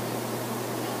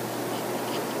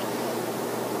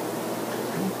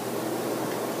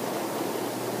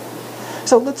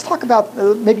 So let's talk about,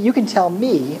 maybe you can tell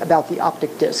me about the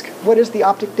optic disc. What is the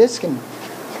optic disc, and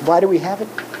why do we have it?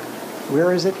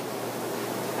 Where is it?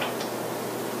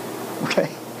 Okay,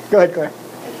 go ahead, Claire.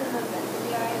 It's in the vent of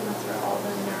the eye, and that's where all the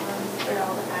neurons, or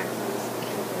all the axons,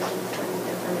 and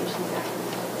information back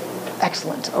into the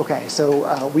Excellent. Okay,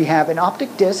 so we have an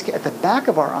optic disc at the back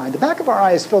of our eye. The back of our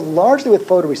eye is filled largely with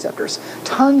photoreceptors,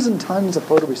 tons and tons of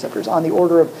photoreceptors on the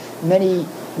order of many,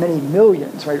 many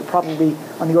millions, right? Probably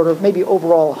on the order of maybe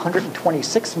overall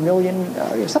 126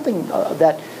 million, something of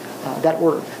that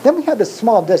order. Then we have this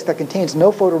small disc that contains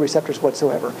no photoreceptors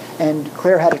whatsoever. And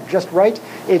Claire had it just right.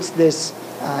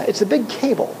 It's a big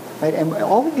cable, right? And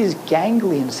all of these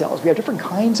ganglion cells, we have different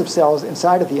kinds of cells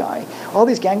inside of the eye. All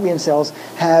these ganglion cells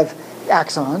have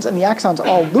axons, and the axons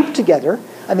all loop together,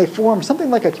 and they form something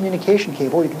like a communication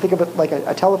cable. You can think of it like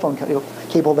a telephone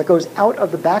cable that goes out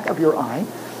of the back of your eye.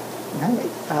 Okay.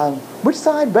 Which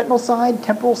side? Retinal side?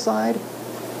 Temporal side?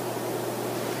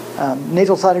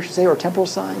 Nasal side, I should say, or temporal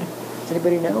side? Does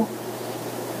anybody know?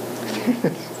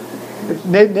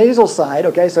 Nasal side,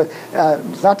 okay, so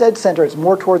it's not dead center, it's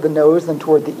more toward the nose than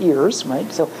toward the ears,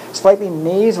 right? So slightly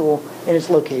nasal in its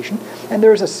location. And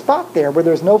there's a spot there where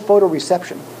there's no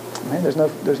photoreception. Right? There's no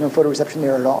photoreception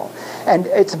there at all. And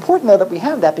it's important, though, that we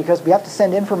have that because we have to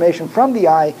send information from the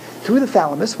eye through the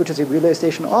thalamus, which is a relay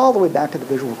station, all the way back to the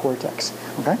visual cortex.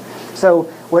 Okay? So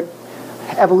what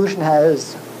evolution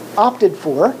has opted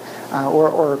for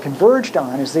or converged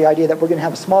on is the idea that we're going to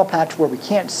have a small patch where we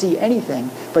can't see anything,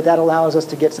 but that allows us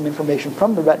to get some information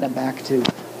from the retina back to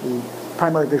the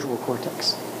primary visual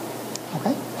cortex.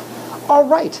 Okay? All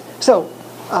right. So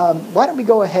why don't we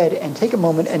go ahead and take a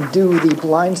moment and do the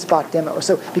blind spot demo.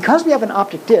 So because we have an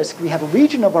optic disc, we have a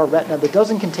region of our retina that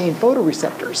doesn't contain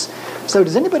photoreceptors. So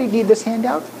does anybody need this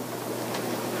handout?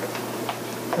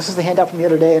 This is the handout from the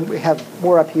other day, and we have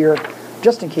more up here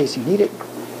just in case you need it.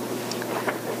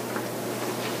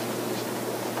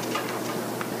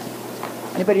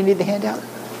 Anybody need the handout?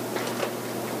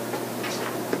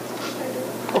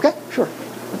 Okay, sure.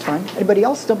 That's fine. Anybody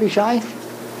else? Don't be shy.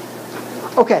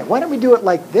 Okay, why don't we do it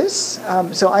like this?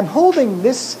 So I'm holding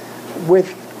this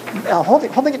with,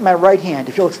 holding it in my right hand.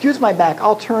 If you'll excuse my back,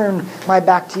 I'll turn my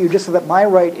back to you just so that my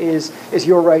right is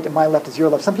your right and my left is your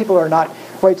left. Some people are not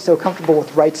quite so comfortable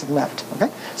with rights and left.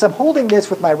 Okay, so I'm holding this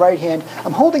with my right hand.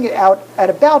 I'm holding it out at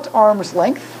about arm's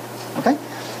length. Okay,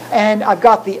 and I've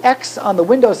got the X on the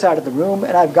window side of the room,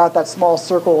 and I've got that small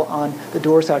circle on the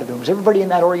door side of the room. Is everybody in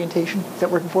that orientation? Is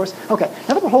that working for us? Okay,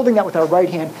 now that we're holding that with our right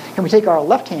hand, can we take our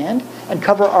left hand and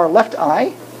cover our left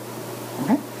eye?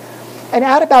 Okay, and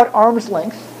at about arm's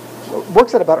length,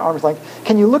 works at about arm's length,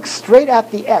 can you look straight at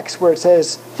the X where it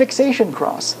says fixation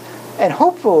cross? And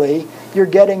hopefully you're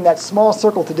getting that small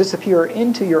circle to disappear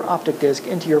into your optic disc,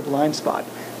 into your blind spot.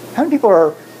 How many people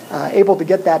are able to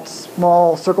get that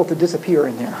small circle to disappear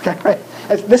in there? Okay, right.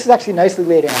 This is actually nicely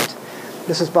laid out.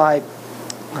 This is by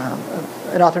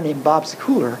an author named Bob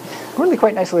Sekuler. Really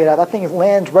quite nicely laid out. That thing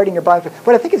lands right in your body.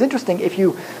 What I think is interesting, if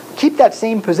you keep that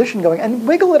same position going and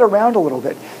wiggle it around a little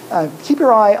bit, keep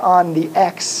your eye on the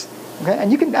X, okay,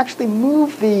 and you can actually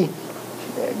move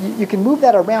you can move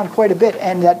that around quite a bit,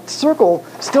 and that circle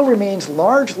still remains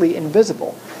largely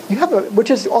invisible. You have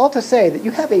which is all to say that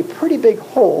you have a pretty big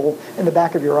hole in the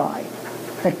back of your eye.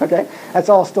 Okay, that's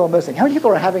all still missing. How many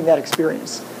people are having that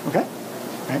experience? Okay,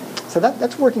 right. So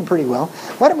that's working pretty well.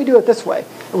 Why don't we do it this way?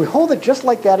 We hold it just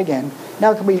like that again.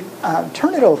 Now can we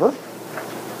turn it over?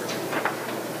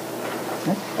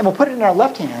 Okay. And we'll put it in our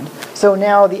left hand. So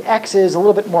now the X is a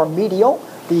little bit more medial.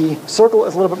 The circle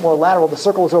is a little bit more lateral. The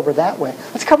circle is over that way.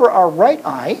 Let's cover our right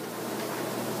eye.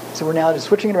 So we're now just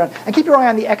switching it around. And keep your eye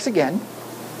on the X again.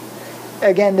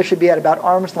 Again, this should be at about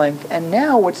arm's length. And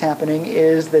now what's happening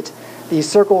is that the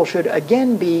circle should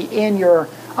again be in your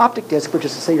optic disc, which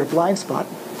is to say your blind spot.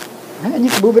 And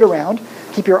you can move it around.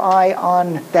 Keep your eye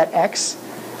on that X.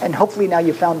 And hopefully now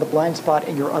you've found the blind spot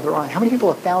in your other eye. How many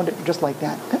people have found it just like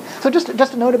that? Okay. So just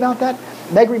a note about that.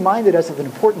 Meg reminded us of an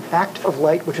important fact of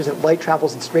light, which is that light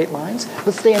travels in straight lines.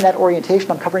 Let's stay in that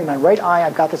orientation. I'm covering my right eye.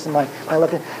 I've got this in my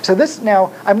left hand. So this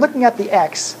now, I'm looking at the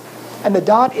X, and the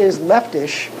dot is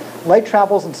leftish. Light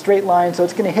travels in straight lines, so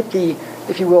it's going to hit the,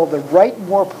 if you will, the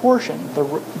rightmost portion,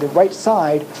 the right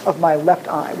side of my left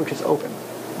eye, which is open.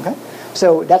 Okay?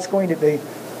 So that's going to be,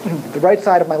 the right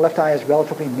side of my left eye is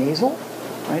relatively nasal.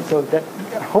 Right? So that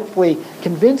hopefully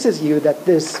convinces you that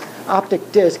this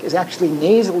optic disc is actually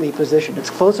nasally positioned. It's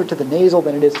closer to the nasal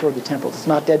than it is toward the temporal. It's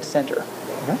not dead center.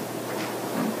 Okay?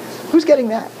 Who's getting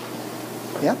that?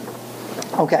 Yeah?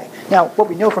 Okay. Now, what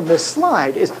we know from this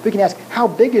slide is we can ask, how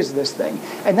big is this thing?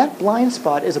 And that blind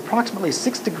spot is approximately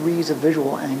 6 degrees of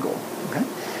visual angle. Okay?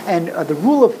 And the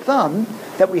rule of thumb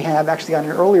that we have actually on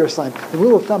an earlier slide, the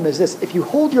rule of thumb is this. If you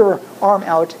hold your arm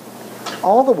out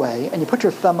all the way and you put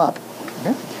your thumb up,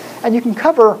 okay, and you can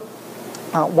cover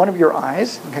one of your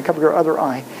eyes, you can cover your other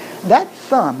eye, that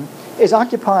thumb is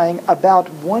occupying about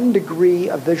 1 degree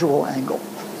of visual angle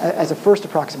as a first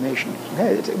approximation.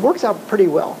 Okay? It works out pretty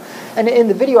well. And in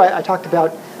the video I talked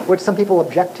about what some people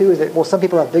object to is that, well, some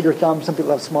people have bigger thumbs, some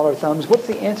people have smaller thumbs. What's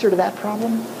the answer to that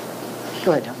problem?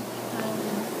 Go ahead, Tom.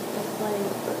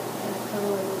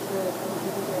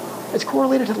 It's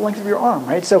correlated to the length of your arm,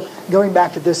 right? So going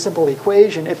back to this simple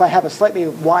equation, if I have a slightly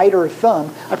wider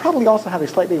thumb, I probably also have a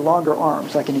slightly longer arm,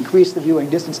 so I can increase the viewing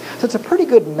distance. So it's a pretty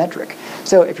good metric.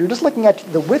 So if you're just looking at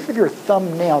the width of your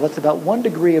thumbnail, that's about 1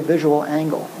 degree of visual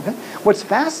angle. Okay? What's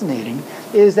fascinating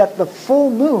is that the full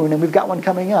moon, and we've got one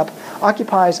coming up,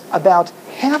 occupies about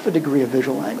half a degree of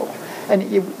visual angle.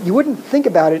 And you wouldn't think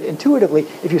about it intuitively.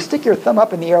 If you stick your thumb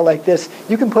up in the air like this,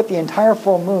 you can put the entire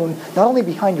full moon not only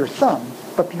behind your thumb,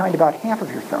 but behind about half of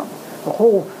your thumb. The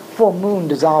whole full moon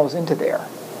dissolves into there.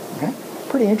 Okay?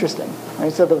 Pretty interesting.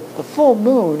 Right? So the full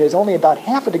moon is only about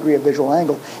half a degree of visual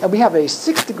angle, and we have a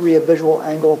 6 degree of visual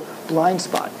angle blind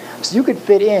spot. So you could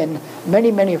fit in many,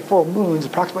 many full moons,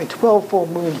 approximately 12 full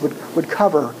moons would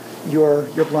cover your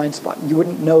blind spot. You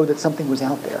wouldn't know that something was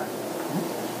out there.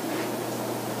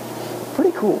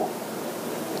 Pretty cool.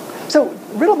 So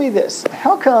riddle me this.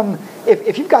 How come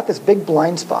if you've got this big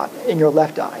blind spot in your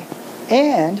left eye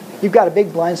and you've got a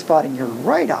big blind spot in your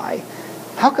right eye,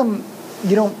 how come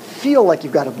you don't feel like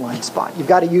you've got a blind spot? You've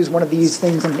got to use one of these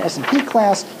things in an S&P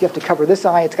class. You have to cover this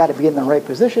eye. It's got to be in the right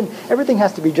position. Everything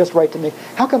has to be just right to me.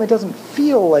 How come it doesn't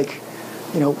feel like,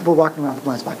 we're walking around with a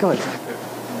blind spot? Go ahead, Zach. If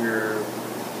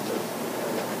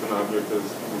an object is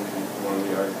one of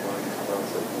the eyes blind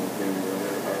spots, it won't be in the other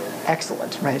eye.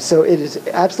 Excellent, right? So it is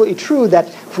absolutely true that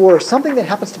for something that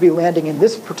happens to be landing in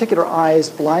this particular eye's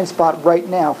blind spot right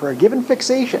now for a given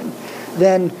fixation,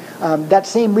 then that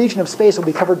same region of space will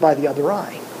be covered by the other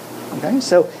eye. Okay,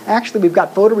 so actually we've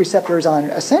got photoreceptors on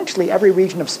essentially every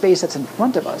region of space that's in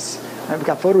front of us. Right? We've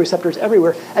got photoreceptors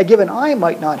everywhere. A given eye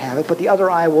might not have it, but the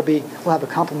other eye will have a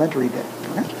complementary bit.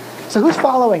 Okay? So who's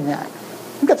following that? I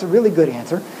think that's a really good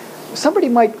answer. Somebody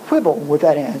might quibble with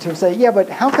that answer and say, yeah, but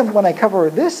how come when I cover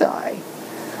this eye,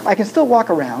 I can still walk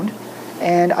around,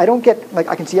 and I don't get,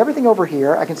 I can see everything over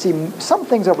here, I can see some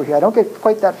things over here, I don't get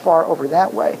quite that far over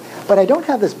that way, but I don't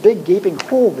have this big gaping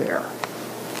hole there.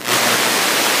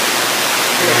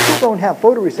 I still don't have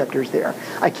photoreceptors there.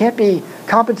 I can't be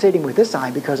compensating with this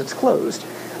eye because it's closed.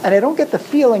 And I don't get the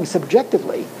feeling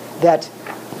subjectively that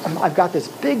I've got this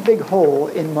big, big hole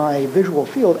in my visual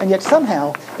field, and yet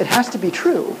somehow it has to be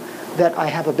true that I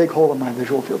have a big hole in my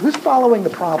visual field. Who's following the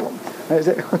problem? Is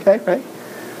it okay, right?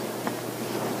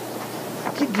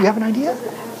 Do you have an idea? Does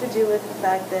it have to do with the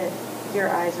fact that your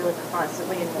eyes are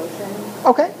constantly in motion?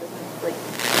 Okay.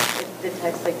 It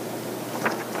detects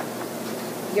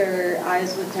your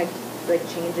eyes would detect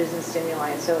changes in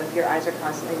stimuli. So if your eyes are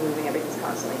constantly moving, everything's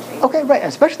constantly changing. Okay, right.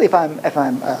 Especially if I'm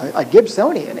a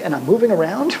Gibsonian and I'm moving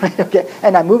around, right? Okay,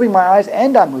 and I'm moving my eyes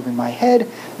and I'm moving my head,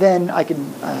 then I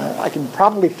can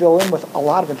probably fill in with a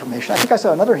lot of information. I think I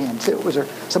saw another hand too. Was there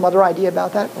some other idea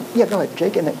about that? Yeah, go ahead,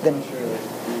 Jake. And then. I'm sure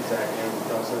the exact hand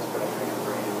process, but I think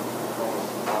brain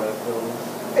autofill.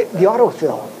 The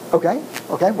autofill.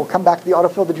 Okay. We'll come back to the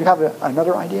autofill. Did you have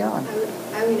another idea on?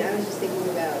 I was just thinking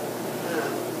about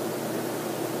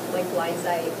blind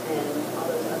sight and all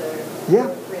those other three that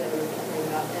we were talking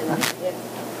about. And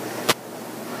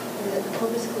if the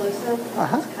corpus callosum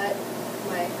is cut,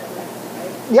 right?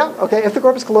 Yeah. Okay. If the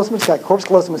corpus callosum is cut, corpus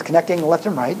callosum is connecting left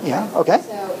and right. Yeah. Okay.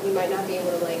 So you might not be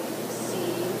able to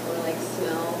see or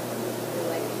smell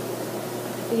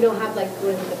or you don't have what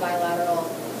is it, the bilateral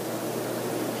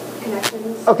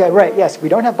connections. Okay. Right. Yes. We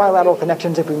don't have bilateral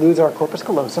connections if we lose our corpus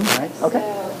callosum. Right. Okay.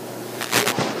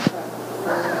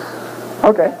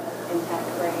 Okay. Intact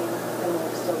brain, then we'll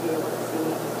still be able to see.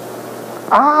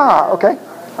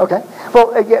 Okay.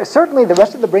 Well, certainly the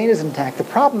rest of the brain is intact. The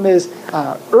problem is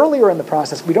earlier in the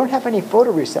process, we don't have any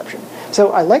photoreception.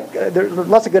 So there's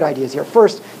lots of good ideas here.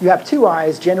 First, you have two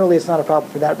eyes. Generally, it's not a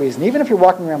problem for that reason. Even if you're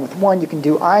walking around with one, you can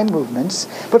do eye movements.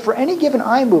 But for any given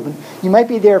eye movement, you might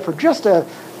be there for just a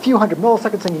few hundred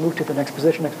milliseconds, and you move to the next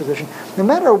position. No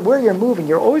matter where you're moving,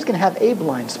 you're always going to have a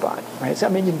blind spot, right? So,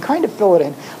 you can kind of fill it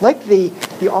in. Like the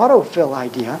autofill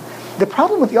idea, the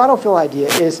problem with the autofill idea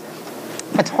is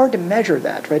it's hard to measure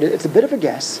that, right? It's a bit of a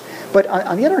guess. But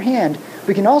on the other hand,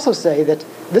 we can also say that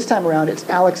this time around, it's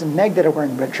Alex and Meg that are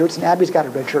wearing red shirts, and Abby's got a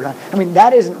red shirt on.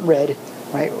 That isn't red,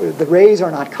 right? The rays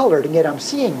are not colored, and yet I'm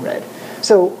seeing red.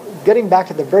 So getting back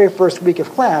to the very first week of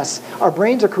class, our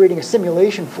brains are creating a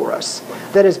simulation for us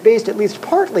that is based at least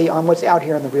partly on what's out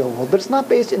here in the real world, but it's not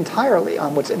based entirely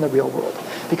on what's in the real world.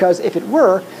 Because if it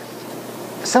were,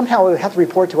 somehow it would have to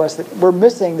report to us that we're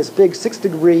missing this big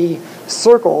 6-degree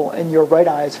circle in your right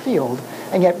eye's field,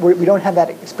 and yet we don't have that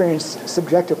experience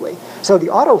subjectively. So the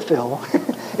autofill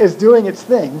is doing its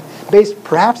thing, based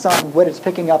perhaps on what it's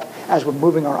picking up as we're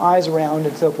moving our eyes around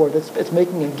and so forth. It's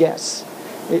making a guess.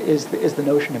 Is the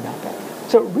notion about that.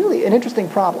 So really an interesting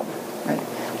problem. Right?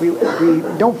 We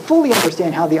don't fully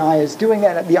understand how the eye is doing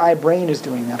that, the eye brain is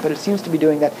doing that, but it seems to be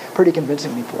doing that pretty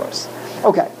convincingly for us.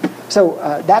 Okay, so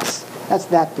that's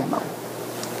that demo.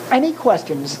 Any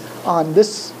questions on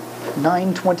this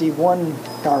 921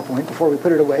 PowerPoint before we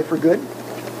put it away for good?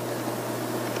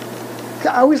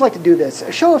 I always like to do this.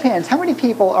 A show of hands, how many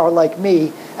people are like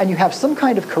me and you have some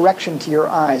kind of correction to your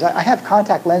eyes? I have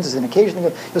contact lenses, and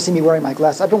occasionally you'll see me wearing my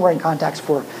glasses. I've been wearing contacts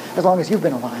for as long as you've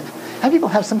been alive. How many people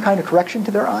have some kind of correction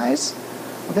to their eyes?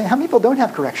 Okay. How many people don't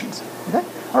have corrections? Okay.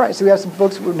 All right, so we have some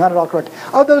folks who are not at all correct.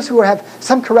 Of those who have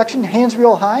some correction, hands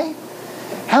real high.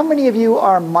 How many of you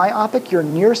are myopic? You're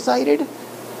nearsighted?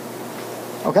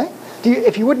 Okay.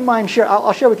 If you wouldn't mind share,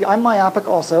 I'll share with you. I'm myopic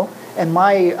also, and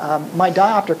my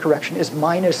diopter correction is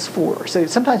 -4. So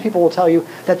sometimes people will tell you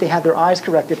that they have their eyes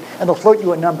corrected, and they'll float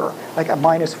you a number, like a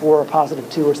 -4 or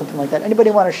 +2 or something like that.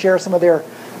 Anybody want to share some of their?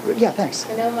 Yeah, thanks.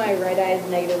 I know my right eye is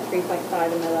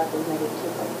 -3.5 and my left is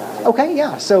 -2.5. Okay,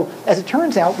 yeah. So as it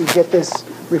turns out, we get this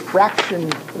refracting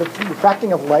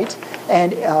of light,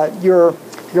 and your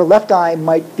left eye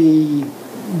might be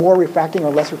more refracting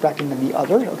or less refracting than the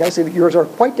other. Okay, so yours are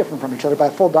quite different from each other by a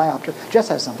full diopter. Jess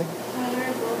has something.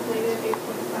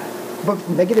 Both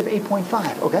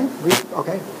 -8.5. Okay,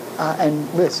 okay. And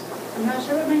Liz. I'm not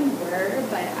sure what mine were,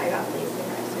 but I got LASIK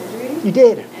eye surgery. You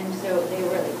did. And so they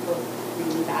were like both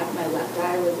really bad. My left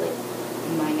eye was like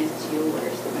 -2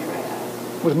 worse than my right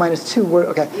eye. Was -2.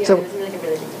 Okay. Yeah, So. it was like a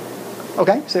really big difference.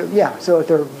 Okay, so yeah, so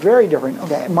they're very different.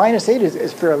 Okay, -8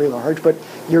 is fairly large, but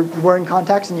you're wearing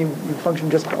contacts and you function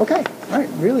just okay. All right,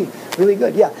 really, really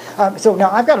good. Yeah. So now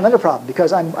I've got another problem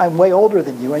because I'm way older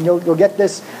than you, and you'll get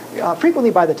this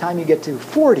frequently by the time you get to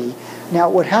 40. Now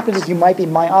what happens is you might be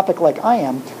myopic like I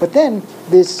am, but then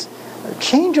this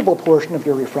changeable portion of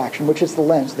your refraction, which is the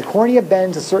lens. The cornea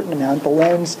bends a certain amount, the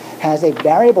lens has a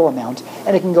variable amount,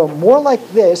 and it can go more like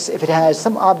this if it has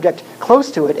some object close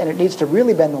to it and it needs to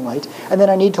really bend the light, and then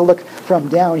I need to look from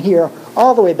down here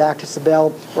all the way back to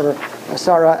Sibel or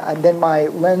Sarah, and then my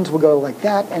lens will go like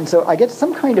that, and so I get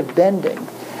some kind of bending.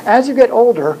 As you get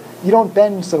older, you don't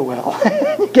bend so well.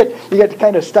 you get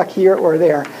kind of stuck here or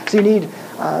there, so you need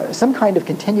some kind of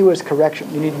continuous correction.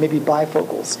 You need maybe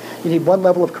bifocals. You need one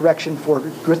level of correction for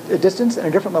a distance and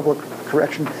a different level of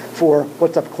correction for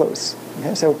what's up close.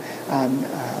 Okay? So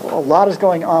a lot is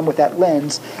going on with that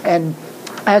lens, and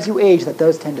as you age, that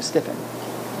does tend to stiffen.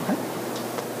 Okay?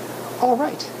 All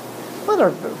right.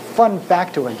 Another fun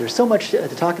factoid. There's so much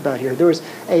to talk about here. There was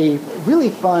a really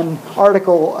fun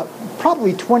article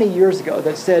probably 20 years ago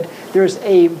that said there's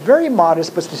a very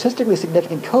modest but statistically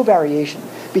significant covariation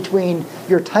between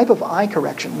your type of eye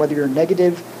correction, whether you're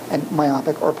negative and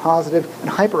myopic or positive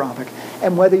and hyperopic,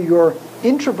 and whether you're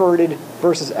introverted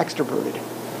versus extroverted.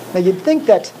 Now you'd think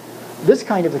that this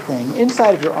kind of a thing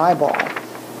inside of your eyeball,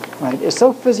 right, is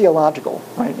so physiological,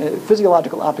 right?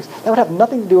 Physiological optics, that would have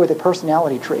nothing to do with a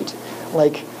personality trait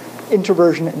like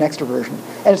introversion and extroversion.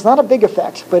 And it's not a big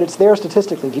effect, but it's there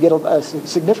statistically. If you get a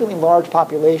significantly large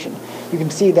population, you can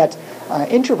see that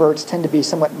introverts tend to be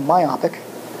somewhat myopic,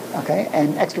 okay,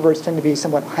 and extroverts tend to be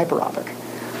somewhat hyperopic.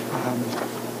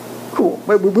 Cool.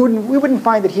 We wouldn't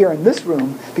find it here in this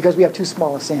room because we have too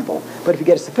small a sample. But if you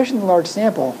get a sufficiently large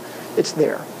sample, it's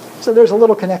there. So there's a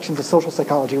little connection to social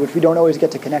psychology, which we don't always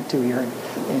get to connect to here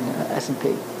in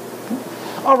S&P.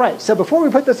 All right, so before we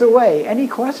put this away, any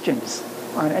questions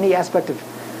on any aspect of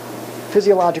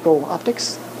physiological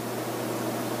optics?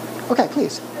 Okay,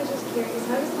 please. I was just curious,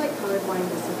 how does like color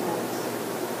blindness affect?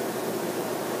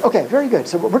 Okay, very good.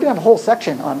 So we're going to have a whole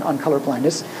section on color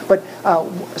blindness. But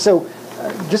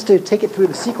just to take it through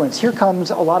the sequence, here comes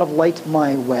a lot of light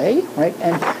my way, right?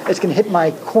 And it's going to hit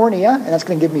my cornea, and that's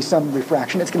going to give me some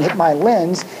refraction. It's going to hit my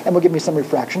lens, and will give me some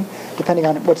refraction, depending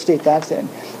on what state that's in.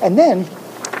 And then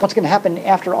what's going to happen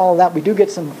after all of that, we do get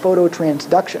some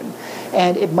phototransduction.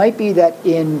 And it might be that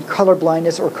in color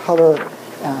blindness or color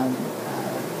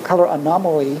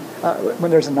anomaly, when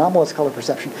there's anomalous color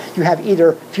perception, you have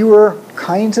either fewer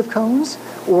kinds of cones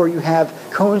or you have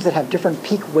cones that have different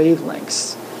peak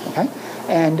wavelengths. Okay?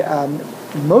 And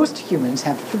most humans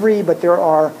have 3, but there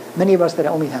are many of us that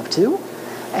only have 2.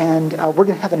 And we're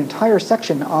going to have an entire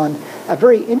section on a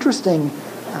very interesting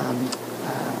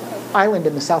island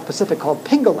in the South Pacific called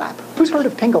Pingalap. Who's heard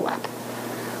of Pingalap?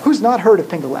 Who's not heard of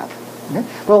Pingalap? Okay.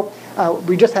 Well,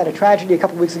 we just had a tragedy a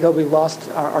couple weeks ago. We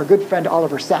lost our good friend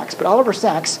Oliver Sacks. But Oliver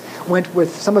Sacks went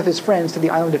with some of his friends to the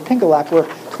island of Pingalap, where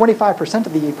 25%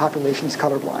 of the population is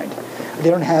colorblind. They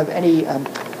don't have any,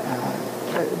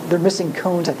 they're missing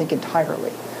cones, I think,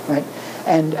 entirely, right?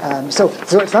 And so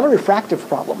it's not a refractive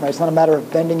problem, right? It's not a matter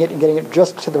of bending it and getting it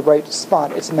just to the right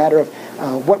spot. It's a matter of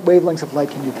what wavelengths of light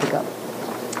can you pick up.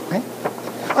 Okay?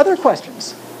 Other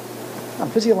questions on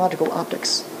physiological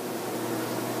optics?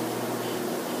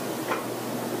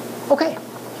 Okay.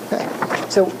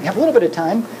 So we have a little bit of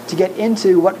time to get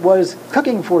into what was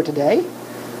cooking for today,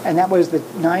 and that was the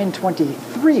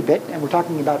 923-bit, and we're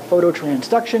talking about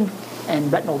phototransduction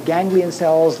and retinal ganglion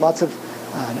cells, lots of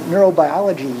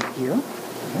neurobiology here.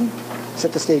 Okay.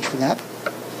 Set the stage for that.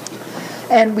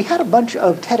 And we had a bunch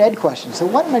of TED Ed questions, so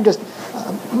why don't I just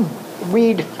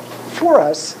read for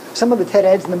us some of the TED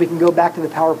Eds, and then we can go back to the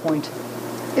PowerPoint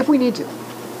if we need to.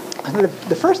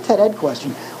 The first TED Ed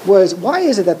question was, why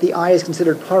is it that the eye is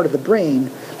considered part of the brain,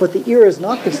 but the ear is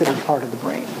not considered part of the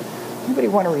brain? Anybody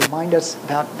want to remind us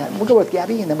about that? We'll go with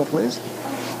Gabby and then with Liz. In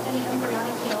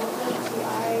embryonic development, the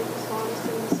eye responds to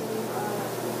the same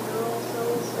neural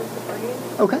cells as the brain.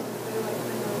 Okay. They're like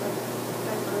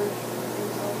diverged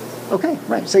cells. Okay,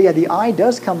 right. So yeah, the eye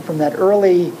does come from that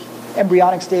early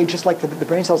embryonic stage, just like the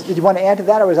brain cells. Did you want to add to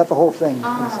that, or was that the whole thing?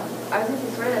 I was going to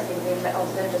say sort of the same thing, but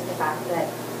also just the fact that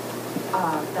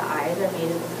the eyes are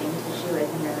made of the same tissue as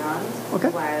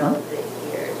neurons, while the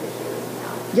ear tissue is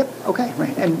not. Yep, okay,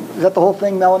 right. And is that the whole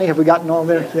thing, Melanie? Have we gotten all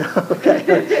there? Yeah,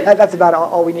 okay. That's about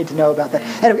all we need to know about that.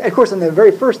 And of course, on the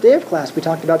very first day of class, we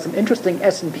talked about some interesting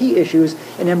S&P issues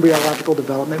in embryological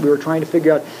development. We were trying to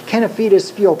figure out, can a fetus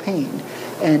feel pain?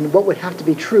 And what would have to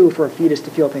be true for a fetus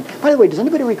to feel pain? By the way, does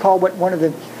anybody recall what one of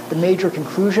the major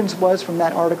conclusions was from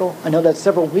that article? I know that's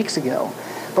several weeks ago.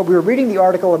 But we were reading the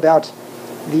article about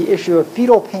the issue of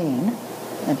fetal pain,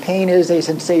 and pain is a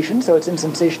sensation, so it's in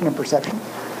sensation and perception.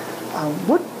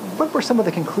 What were some of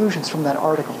the conclusions from that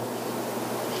article?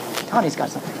 Tani's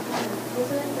got something.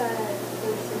 Wasn't it that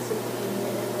the sense of pain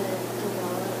and then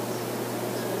develops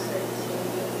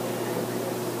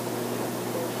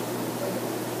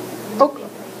Oh.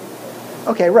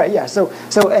 Okay, right, yeah. So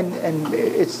and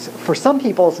it's, for some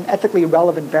people, it's an ethically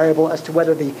relevant variable as to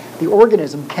whether the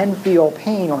organism can feel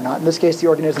pain or not. In this case, the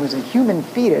organism is a human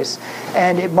fetus,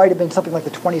 and it might have been something like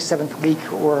the 27th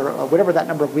week or whatever that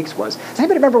number of weeks was. Does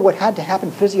anybody remember what had to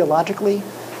happen physiologically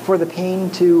for the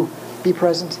pain to be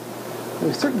present? There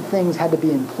were certain things had to be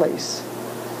in place.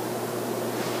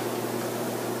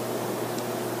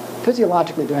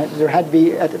 Physiologically, there had to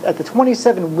be, at the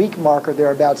 27-week mark or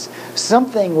thereabouts,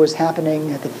 something was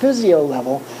happening at the physio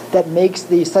level that makes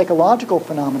the psychological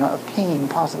phenomena of pain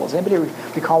possible. Does anybody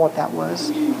recall what that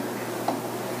was?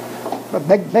 Well,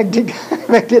 Meg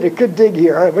did a good dig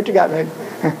here. All right, what you got, Meg?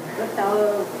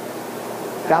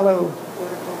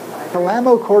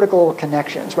 Thalamocortical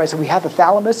connections, right? So we have the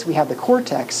thalamus, we have the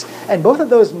cortex, and both of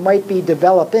those might be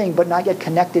developing but not yet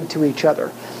connected to each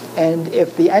other. And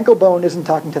if the ankle bone isn't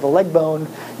talking to the leg bone,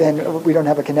 then we don't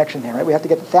have a connection there, right? We have to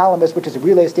get the thalamus, which is a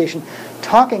relay station,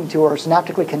 talking to or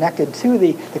synaptically connected to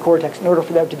the cortex in order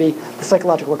for there to be the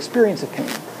psychological experience of pain.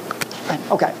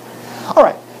 Okay. All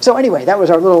right. So anyway, that was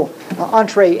our little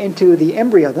entree into the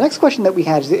embryo. The next question that we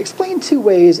had is, explain 2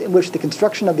 ways in which the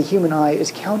construction of the human eye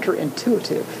is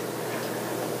counterintuitive.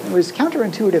 It was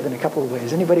counterintuitive in a couple of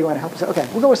ways. Anybody want to help us? Okay,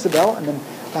 we'll go with Sibel and then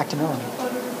back to Melanie.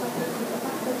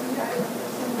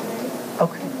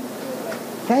 Okay.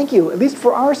 Thank you. At least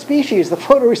for our species, the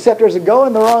photoreceptors are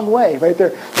going the wrong way, right?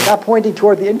 They're not pointing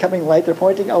toward the incoming light. They're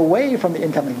pointing away from the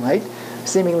incoming light,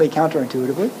 seemingly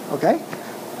counterintuitively. Okay.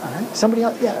 All right. Somebody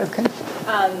else? Yeah. Okay.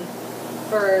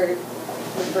 For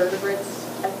the vertebrates,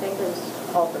 I think it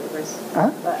was all vertebrates.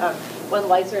 But when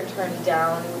lights are turned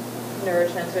down,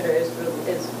 neurotransmitter is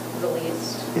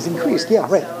released. Is increased. Yeah.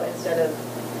 Right. So instead of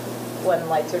when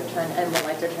lights are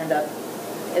turned up,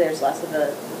 there's less of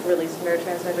a release of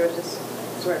neurotransmitter, which is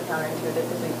sort of counterintuitive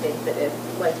because we think that if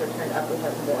lights were turned up, we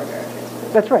have more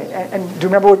neurotransmitter. That's right. And do you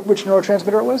remember which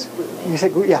neurotransmitter it was? Glutamate. You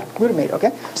said, yeah, glutamate.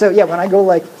 Okay. So yeah, when I go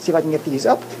see if I can get these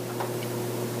up.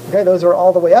 Okay, those are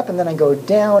all the way up, and then I go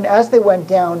down. As they went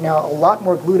down, now a lot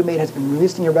more glutamate has been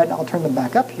released in your retina. I'll turn them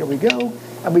back up. Here we go.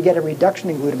 And we get a reduction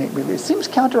in glutamate release. Seems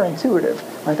counterintuitive,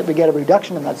 right, that we get a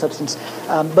reduction in that substance.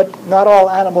 But not all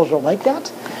animals are like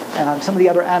that. Some of the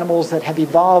other animals that have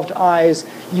evolved eyes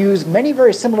use many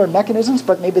very similar mechanisms,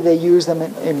 but maybe they use them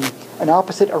in an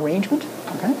opposite arrangement.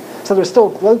 Okay? So there's still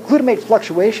glutamate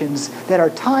fluctuations that are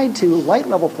tied to light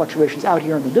level fluctuations out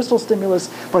here in the distal stimulus,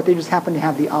 but they just happen to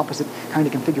have the opposite kind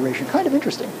of configuration. Kind of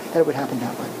interesting that it would happen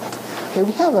that way. Okay,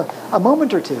 we have a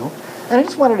moment or two, and I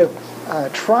just wanted to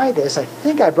try this. I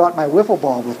think I brought my wiffle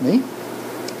ball with me.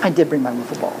 I did bring my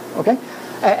wiffle ball, okay?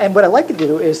 And what I like to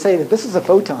do is say that this is a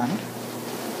photon,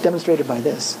 demonstrated by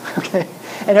this, okay?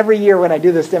 And every year when I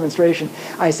do this demonstration,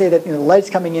 I say that the light's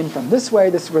coming in from this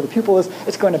way, this is where the pupil is,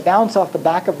 it's going to bounce off the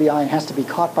back of the eye and has to be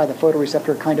caught by the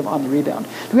photoreceptor kind of on the rebound.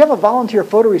 Do we have a volunteer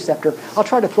photoreceptor? I'll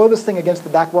try to throw this thing against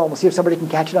the back wall and we'll see if somebody can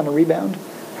catch it on the rebound.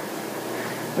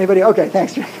 Anybody? Okay,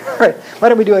 thanks. All right, why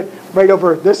don't we do it right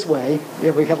over this way?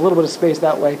 Yeah, we have a little bit of space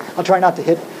that way. I'll try not to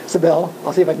hit Sibel.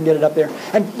 I'll see if I can get it up there.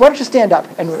 And why don't you stand up?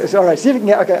 And it's all right. See if you can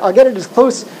get. Okay, I'll get it as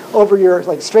close over your,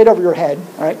 like straight over your head.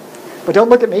 All right, but don't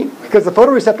look at me because the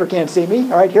photoreceptor can't see me.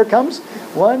 All right, here it comes.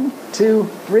 1, 2,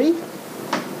 3.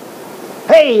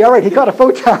 Hey, all right, he caught a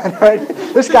photon. All right,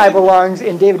 this guy belongs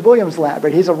in David Williams' lab.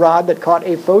 Right, he's a rod that caught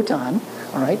a photon.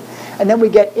 All right. And then we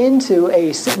get into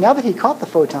now that he caught the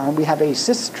photon, we have a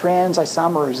cis-trans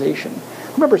isomerization.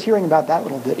 Who remembers hearing about that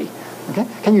little ditty? Okay,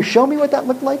 can you show me what that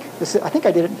looked like? I think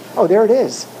I did it. Oh, there it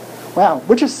is. Wow,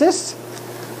 which is cis?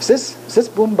 Cis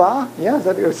boom ba? Yeah, is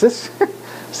that cis?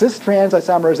 Cis trans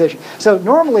isomerization. So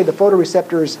normally the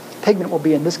photoreceptor's pigment will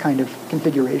be in this kind of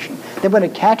configuration. Then when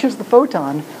it catches the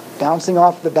photon bouncing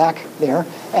off the back there,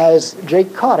 as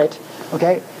Jake caught it,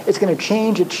 okay, it's going to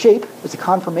change its shape. It's a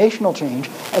conformational change,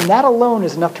 and that alone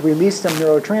is enough to release some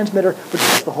neurotransmitter, which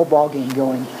gets the whole ball game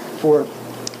going for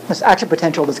this action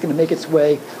potential that's going to make its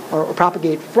way or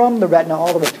propagate from the retina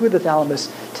all the way through the thalamus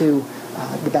to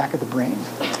the back of the brain.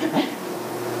 Okay.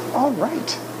 All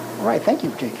right. All right. Thank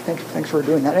you, Jake. Thanks for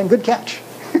doing that, and good catch.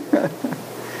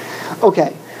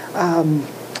 Okay.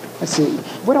 Let's see.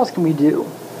 What else can we do?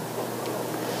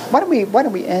 Why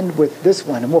don't we end with this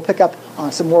one, and we'll pick up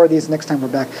on some more of these next time we're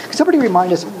back. Can somebody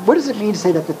remind us, what does it mean to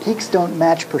say that the peaks don't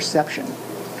match perception?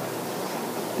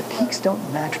 The peaks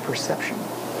don't match perception.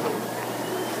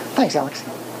 Thanks, Alex. Is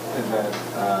that,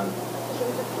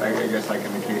 I guess like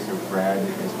in the case of red,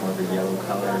 it's more of a yellow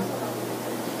color.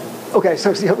 Okay,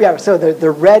 so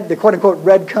the red, the quote-unquote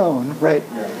red cone, right?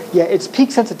 Yeah, its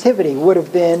peak sensitivity would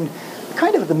have been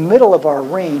kind of the middle of our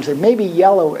range. It may be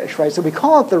yellowish, right? So we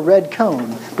call it the red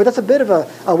cone, but that's a bit of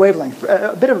a wavelength,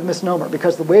 a bit of a misnomer,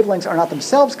 because the wavelengths are not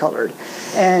themselves colored,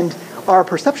 and our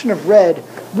perception of red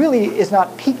really is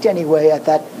not peaked anyway at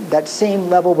that same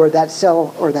level where that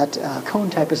cell or that cone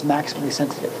type is maximally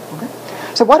sensitive. Okay?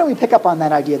 So why don't we pick up on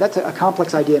that idea? That's a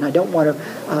complex idea, and I don't want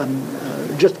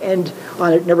to just end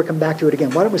on it, never come back to it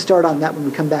again. Why don't we start on that when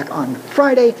we come back on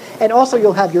Friday? And also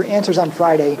you'll have your answers on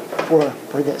Friday for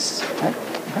this. Okay?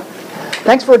 Okay.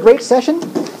 Thanks for a great session,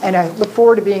 and I look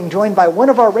forward to being joined by one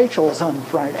of our Rachels on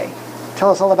Friday.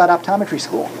 Tell us all about optometry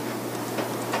school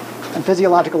and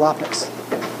physiological optics.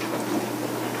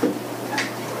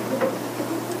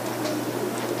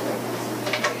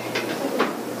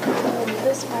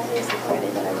 This Friday is the Friday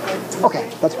that I'm going. Okay,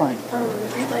 that's fine.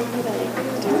 If you'd like me to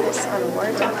do this on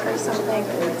Word doc or something,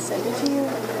 or send it to you?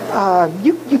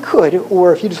 You could,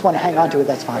 or if you just want to hang on to it,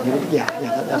 that's fine.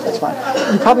 That's fine.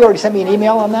 You probably already sent me an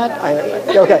email on that.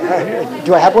 Okay,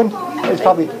 do I have one? It's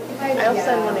probably. I'll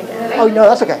send one again. Oh no,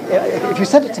 that's okay. If you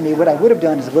sent it to me, what I would have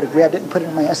done is I would have grabbed it and put it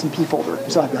in my S&P folder.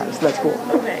 So I've got it. So that's cool.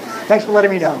 Okay. Thanks for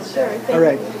letting me know. Sure. All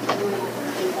right.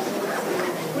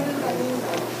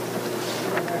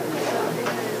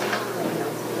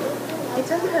 I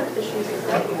tend to have issues with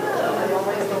that. I'm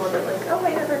always the one that oh,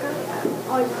 I never got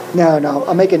that. No.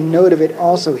 I'll make a note of it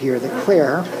also here that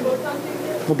Claire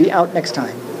will be out next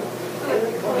time.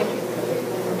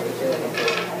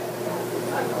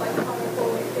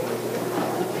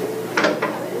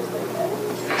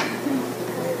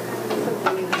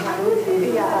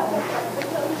 Yeah.